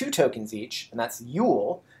have 2 tokens each, and that's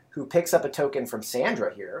Yule, who picks up a token from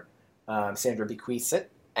Sandra here. Sandra bequeaths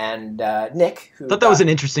it. And Nick, who thought that was an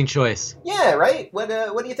interesting choice. Yeah, right. What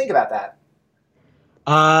do you think about that?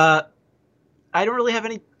 I don't really have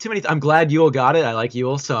too many. I'm glad Yule got it. I like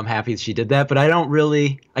Yule, so I'm happy she did that. But I don't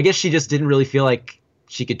really. I guess she just didn't really feel like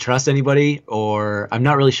she could trust anybody, or I'm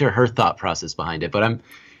not really sure her thought process behind it. But I'm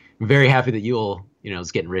very happy that Yule,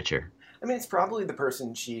 is getting richer. It's probably the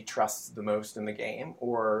person she trusts the most in the game,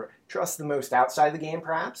 or trusts the most outside the game,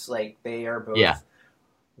 perhaps. Like they are both. Yeah.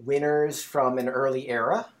 Winners from an early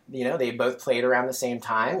era. They both played around the same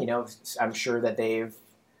time. I'm sure that they've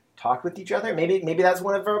talked with each other. Maybe that's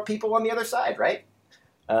one of our people on the other side, right?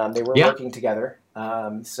 They were working together.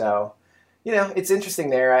 So, it's interesting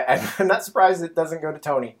there. I'm not surprised it doesn't go to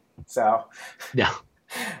Tony. So, yeah.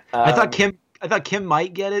 I thought Kim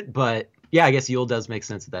might get it, but yeah, I guess Yule does make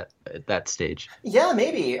sense at that stage. Yeah,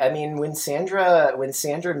 maybe. When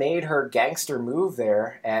Sandra made her gangster move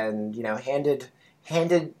there, and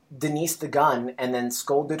handed Denise the gun and then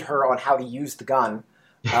scolded her on how to use the gun.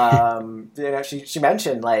 She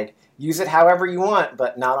mentioned use it however you want,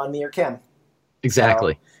 but not on me or Kim.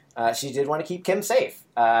 Exactly. So, she did want to keep Kim safe.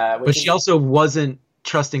 But she also wasn't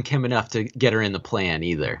trusting Kim enough to get her in the plan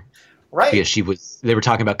either. Right. Because they were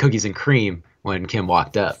talking about cookies and cream when Kim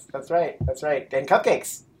walked up. That's right. And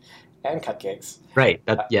cupcakes. Right.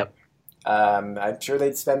 Yep. I'm sure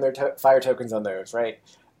they'd spend their fire tokens on those, right?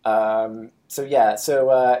 So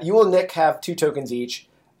you and Nick have 2 tokens each,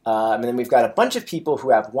 and then we've got a bunch of people who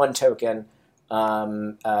have 1 token.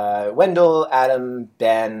 Wendell, Adam,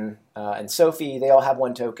 Ben, and Sophie, they all have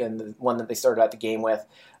 1 token, the one that they started out the game with.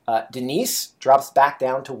 Denise drops back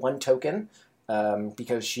down to 1 token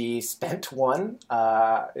because she spent 1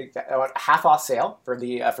 half off sale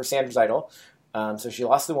for Sandra's Idol. So she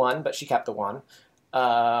lost the 1, but she kept the 1.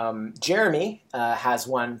 Jeremy has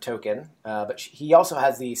 1 token, but he also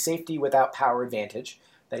has the safety without power advantage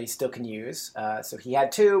that he still can use. So he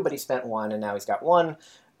had 2, but he spent 1, and now he's got 1.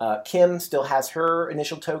 Kim still has her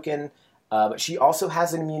initial token, but she also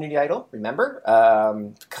has an immunity idol, remember?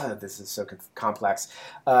 God, this is so complex.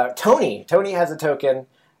 Tony has a token,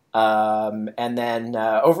 and then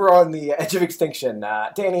over on the Edge of Extinction,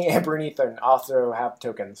 Danny, Amber, and Ethan also have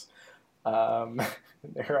tokens.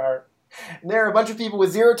 There are There are a bunch of people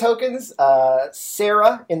with 0 tokens.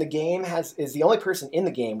 Sarah in the game is the only person in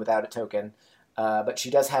the game without a token, but she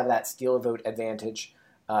does have that steal a vote advantage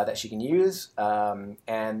that she can use.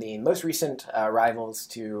 And the most recent rivals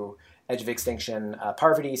to Edge of Extinction,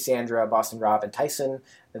 Parvati, Sandra, Boston Rob, and Tyson,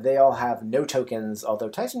 they all have no tokens, although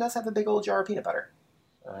Tyson does have a big old jar of peanut butter,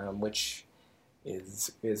 which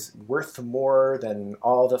is worth more than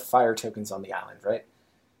all the fire tokens on the island, right?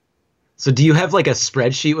 So do you have like a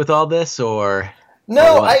spreadsheet with all this, or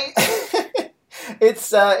no?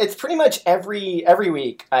 It's pretty much every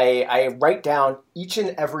week I write down each and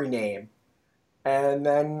every name, and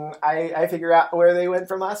then I figure out where they went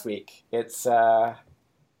from last week. It's a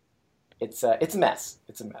mess.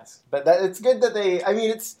 It's a mess, but it's good that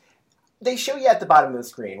they show you at the bottom of the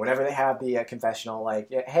screen whenever they have the confessional,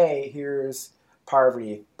 like, hey, here's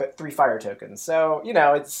Parvati, but 3 fire tokens. So, you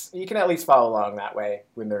can at least follow along that way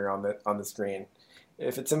when they're on the screen.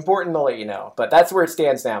 If it's important, they'll let you know. But that's where it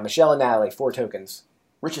stands now. Michelle and Natalie, 4 tokens.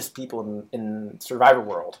 Richest people in Survivor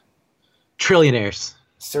world. Trillionaires.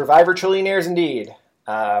 Survivor trillionaires indeed.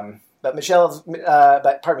 But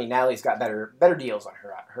Natalie's got better deals on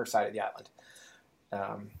her side of the island.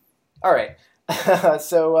 All right.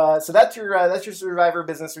 So that's your Survivor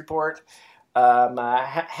business report.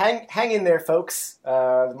 Hang in there, folks.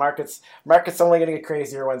 The market's only going to get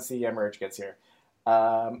crazier once the merge gets here.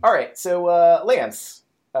 All right, so Lance,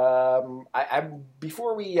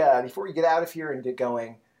 before we get out of here and get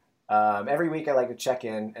going, every week I like to check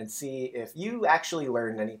in and see if you actually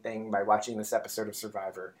learned anything by watching this episode of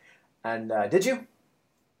Survivor. And did you?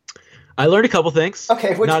 I learned a couple things.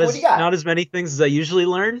 Okay, what do you got? Not as many things as I usually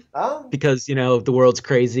learn. Oh. Because, the world's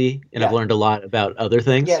crazy, and I've learned a lot about other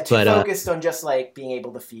things. Yeah, too focused on just, like, being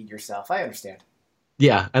able to feed yourself. I understand.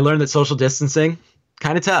 Yeah, I learned that social distancing,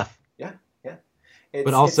 kind of tough. Yeah.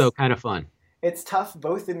 But also kind of fun. It's tough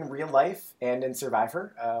both in real life and in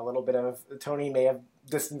Survivor. A little bit of Tony may have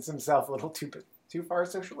distanced himself a little too far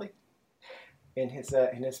socially in his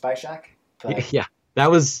spy shack. But... Yeah. That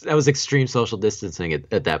was extreme social distancing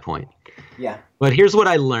at that point. Yeah. But here's what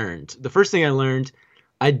I learned. The first thing I learned,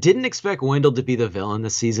 I didn't expect Wendell to be the villain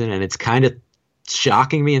this season, and it's kind of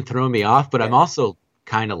shocking me and throwing me off, but I'm also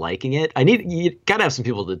kind of liking it. You gotta have some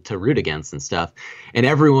people to root against and stuff, and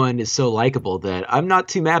everyone is so likable that I'm not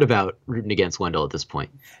too mad about rooting against Wendell at this point.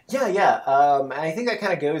 Yeah. And I think that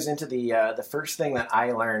kind of goes into the first thing that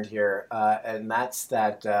I learned here, and that's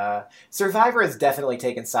that Survivor has definitely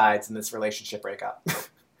taken sides in this relationship breakup.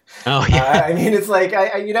 Oh yeah. It's like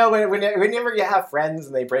whenever you have friends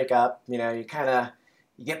and they break up, you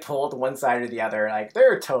get pulled to one side or the other. Like,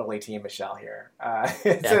 they're totally Team Michelle here.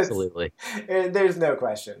 Absolutely. There's no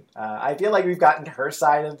question. I feel like we've gotten to her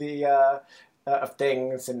side of the of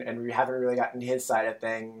things, and we haven't really gotten his side of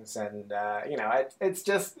things. And it's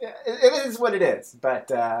just it is what it is.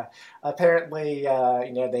 But apparently,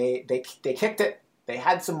 they kicked it. They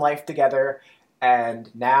had some life together,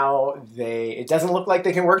 and now it doesn't look like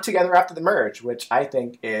they can work together after the merge, which I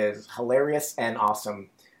think is hilarious and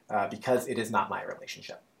awesome. Because it is not my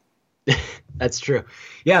relationship. That's true.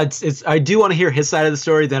 Yeah, it's. I do want to hear his side of the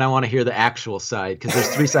story. Then I want to hear the actual side, because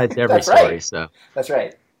there's 3 sides to every story. Right. So that's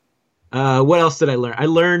right. What else did I learn? I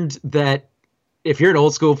learned that if you're an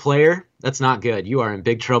old school player, that's not good. You are in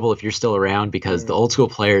big trouble if you're still around, because the old school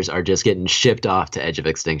players are just getting shipped off to Edge of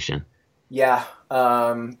Extinction. Yeah.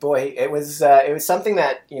 Boy, it was something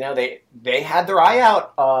that, they had their eye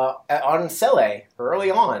out on Sele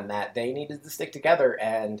early on, that they needed to stick together,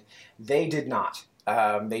 and they did not.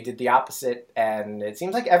 They did the opposite, and it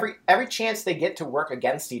seems like every chance they get to work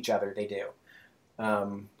against each other, they do,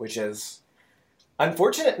 which is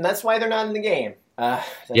unfortunate, and that's why they're not in the game.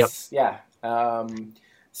 Yep. Yeah.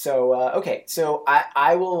 Okay, so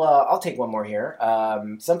I will. I'll take one more here.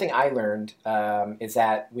 Something I learned is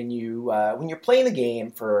that when you're playing the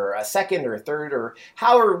game for a second or a third or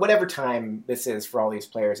whatever time this is for all these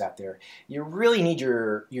players out there, you really need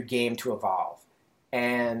your game to evolve.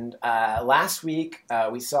 And last week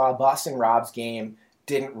we saw Boston Rob's game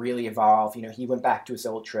didn't really evolve. He went back to his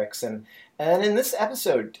old tricks, and in this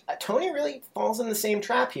episode, Tony really falls in the same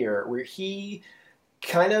trap here, where he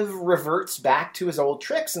kind of reverts back to his old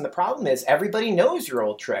tricks. And the problem is everybody knows your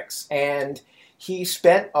old tricks. And he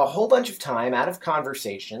spent a whole bunch of time out of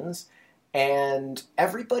conversations, and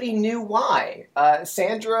everybody knew why.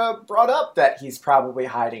 Sandra brought up that he's probably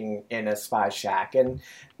hiding in a spy shack. And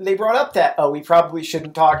they brought up that, we probably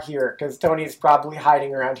shouldn't talk here because Tony's probably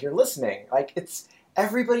hiding around here listening. Like,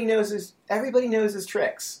 everybody knows his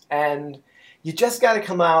tricks. And you just got to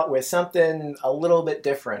come out with something a little bit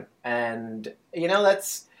different. And,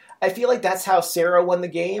 I feel like that's how Sarah won the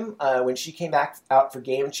game when she came back out for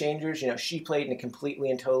Game Changers. She played in a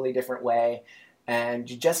completely and totally different way, and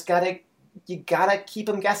you gotta keep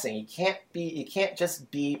them guessing. You can't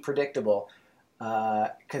just be predictable,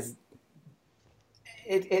 because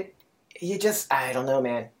I don't know,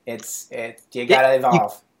 man. You gotta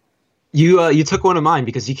evolve. You took one of mine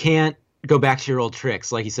because you can't go back to your old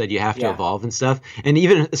tricks. Like you said, you have to evolve and stuff. And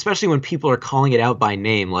even, especially when people are calling it out by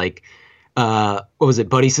name, like, what was it,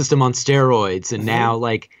 Buddy System on steroids. And now,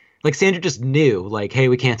 like Sandra just knew, like, hey,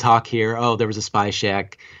 we can't talk here. Oh, there was a spy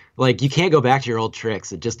shack. Like, you can't go back to your old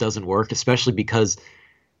tricks. It just doesn't work, especially because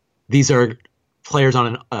these are players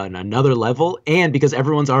on another level, and because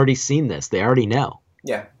everyone's already seen this. They already know.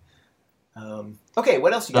 Yeah. Okay,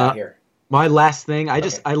 what else you got here? My last thing,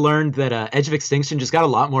 I learned that Edge of Extinction just got a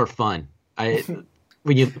lot more fun.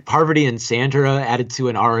 When Parvati and Sandra added to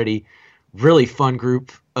an already really fun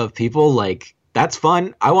group of people, like, that's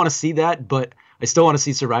fun. I want to see that, but I still want to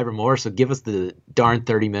see Survivor more. So give us the darn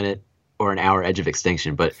 30-minute or an hour Edge of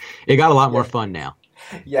Extinction. But it got a lot more fun now.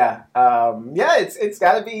 Yeah, it's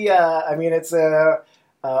got to be. It's a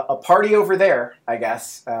party over there, I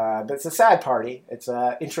guess. But it's a sad party. It's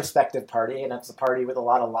an introspective party, and it's a party with a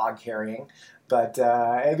lot of log carrying. But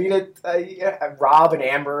Rob and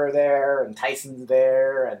Amber are there, and Tyson's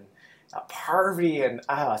there, and Parvati and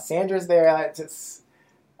Sandra's there. It's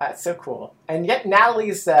so cool. And yet Natalie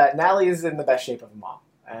is in the best shape of them all,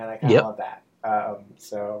 and I kind of love that.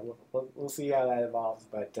 So we'll see how that evolves.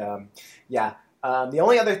 But the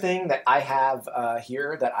only other thing that I have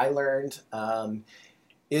here that I learned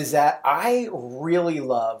is that I really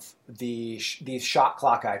love these shot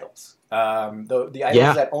clock idols. The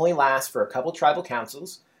idols that only last for a couple tribal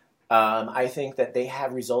councils. I think that they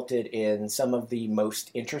have resulted in some of the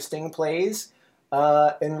most interesting plays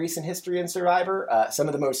in recent history in Survivor. Some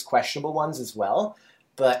of the most questionable ones as well.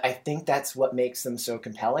 But I think that's what makes them so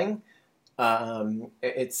compelling.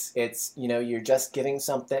 It's you're just giving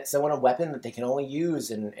someone a weapon that they can only use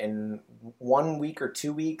in 1 week or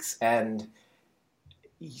 2 weeks, and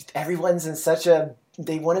everyone's in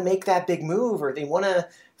they want to make that big move, or they want to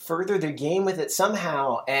further their game with it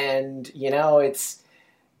somehow. And, it's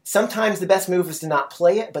sometimes the best move is to not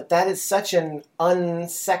play it, but that is such an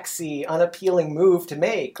unsexy, unappealing move to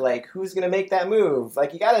make. Like, who's going to make that move?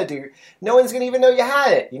 Like, no one's going to even know you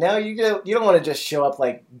had it. You don't want to just show up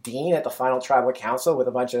like Dean at the final tribal council with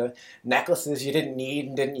a bunch of necklaces you didn't need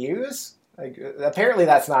and didn't use. Like, apparently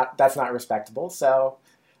that's not respectable. So,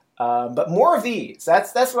 but more of these.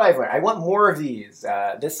 That's what I've learned. I want more of these.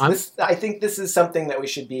 I think this is something that we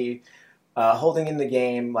should be holding in the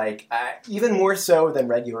game, like even more so than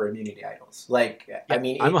regular immunity idols. Like, I'm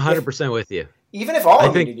 100% with you. Even if all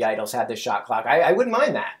immunity idols had this shot clock, I wouldn't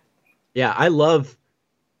mind that. Yeah, I love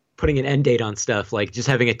putting an end date on stuff, like just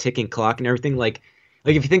having a ticking clock and everything. Like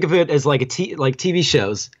if you think of it as like like TV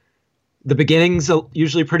shows, the beginning's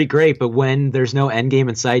usually pretty great, but when there's no end game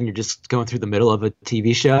in sight and you're just going through the middle of a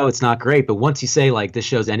TV show, it's not great. But once you say, like, this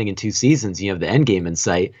show's ending in 2 seasons, you have the end game in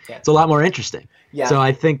sight, it's a lot more interesting. Yeah. So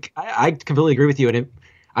I think I completely agree with you. And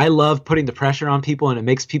I love putting the pressure on people, and it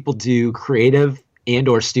makes people do creative and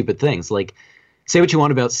or stupid things. Like, say what you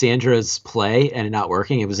want about Sandra's play and it not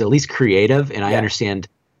working. It was at least creative, and I understand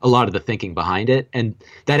a lot of the thinking behind it. And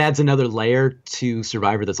that adds another layer to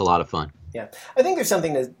Survivor that's a lot of fun. Yeah, I think there's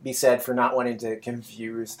something to be said for not wanting to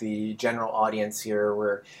confuse the general audience here,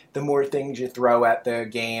 where the more things you throw at the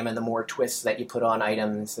game and the more twists that you put on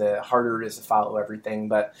items, the harder it is to follow everything.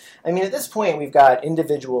 But, I mean, at this point, we've got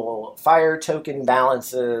individual fire token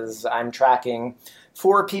balances. I'm tracking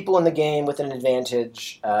 4 people in the game with an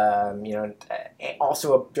advantage.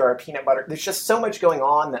 Also, a jar of peanut butter. There's just so much going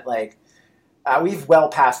on that, like, we've well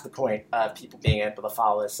past the point of people being able to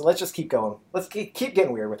follow this. So let's just keep going. Let's keep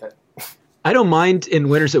getting weird with it. I don't mind in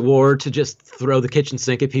Winners at War to just throw the kitchen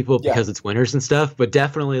sink at people because it's winners and stuff, but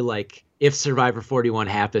definitely, like, if Survivor 41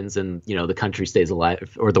 happens and, the country stays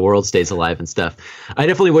alive or the world stays alive and stuff, I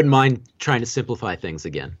definitely wouldn't mind trying to simplify things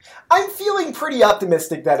again. I'm feeling pretty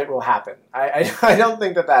optimistic that it will happen. I don't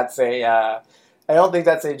think that's a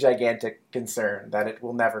gigantic concern that it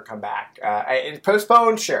will never come back.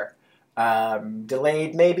 Postponed, sure.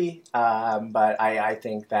 Delayed, maybe. But I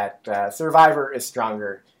think that Survivor is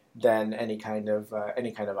stronger than any kind of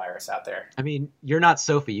virus out there. I mean, you're not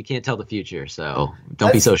Sophie. You can't tell the future, so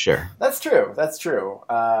don't be so sure. That's true.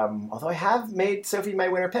 Although I have made Sophie my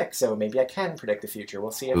winner pick, so maybe I can predict the future.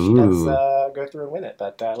 We'll see if she does go through and win it,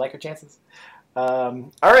 but I like her chances.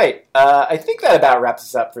 All right. I think that about wraps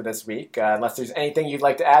us up for this week, unless there's anything you'd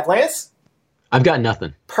like to add, Lance? I've got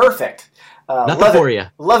nothing. Perfect. Nothing for you.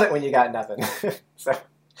 Love it when you got nothing. So, all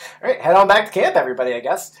right, head on back to camp, everybody, I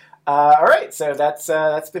guess. All right, so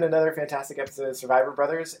that's been another fantastic episode of Survivor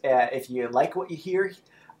Brothers. If you like what you hear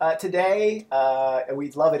today,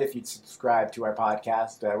 we'd love it if you'd subscribe to our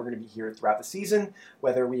podcast. We're going to be here throughout the season,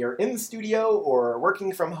 whether we are in the studio or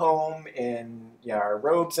working from home in our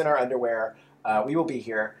robes and our underwear. We will be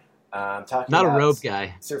here talking Not about a robe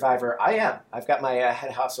guy. Survivor. I am. I've got my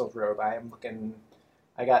head household robe. I'm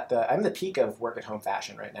the peak of work at home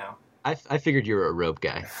fashion right now. I figured you were a robe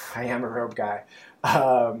guy. I am a robe guy.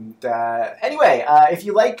 Anyway, if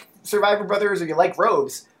you like Survivor Brothers or you like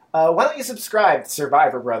robes, why don't you subscribe to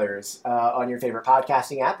Survivor Brothers on your favorite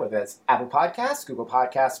podcasting app, whether it's Apple Podcasts, Google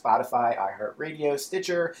Podcasts, Spotify, iHeartRadio,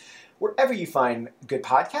 Stitcher. Wherever you find good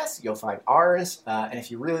podcasts, you'll find ours. And if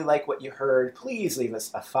you really like what you heard, please leave us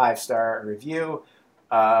a 5-star review.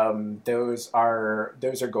 Those are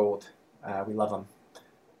gold. We love them.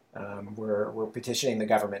 We're petitioning the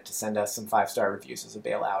government to send us some 5-star reviews as a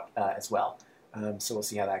bailout as well. So we'll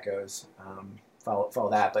see how that goes. Follow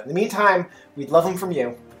that. But in the meantime, we'd love them from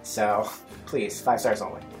you. So please, 5 stars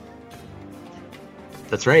only.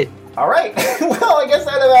 That's right. All right. Well, I guess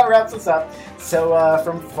that about wraps us up. So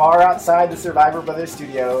from far outside the Survivor Brothers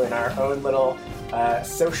studio in our own little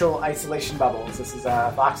social isolation bubbles, this is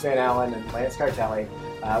Fox Van Allen and Lance Cartelli.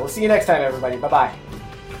 We'll see you next time, everybody. Bye-bye.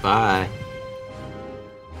 Bye.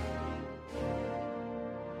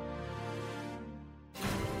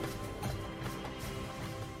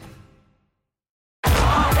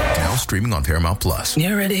 Streaming on Paramount Plus.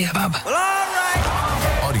 You ready, Bob? Well, all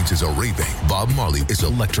right. Audiences are raving. Bob Marley is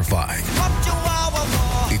electrifying.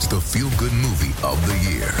 It's the feel-good movie of the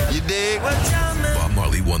year. You dig? Bob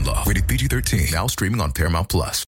Marley, One Love. Rated PG-13. Now streaming on Paramount Plus.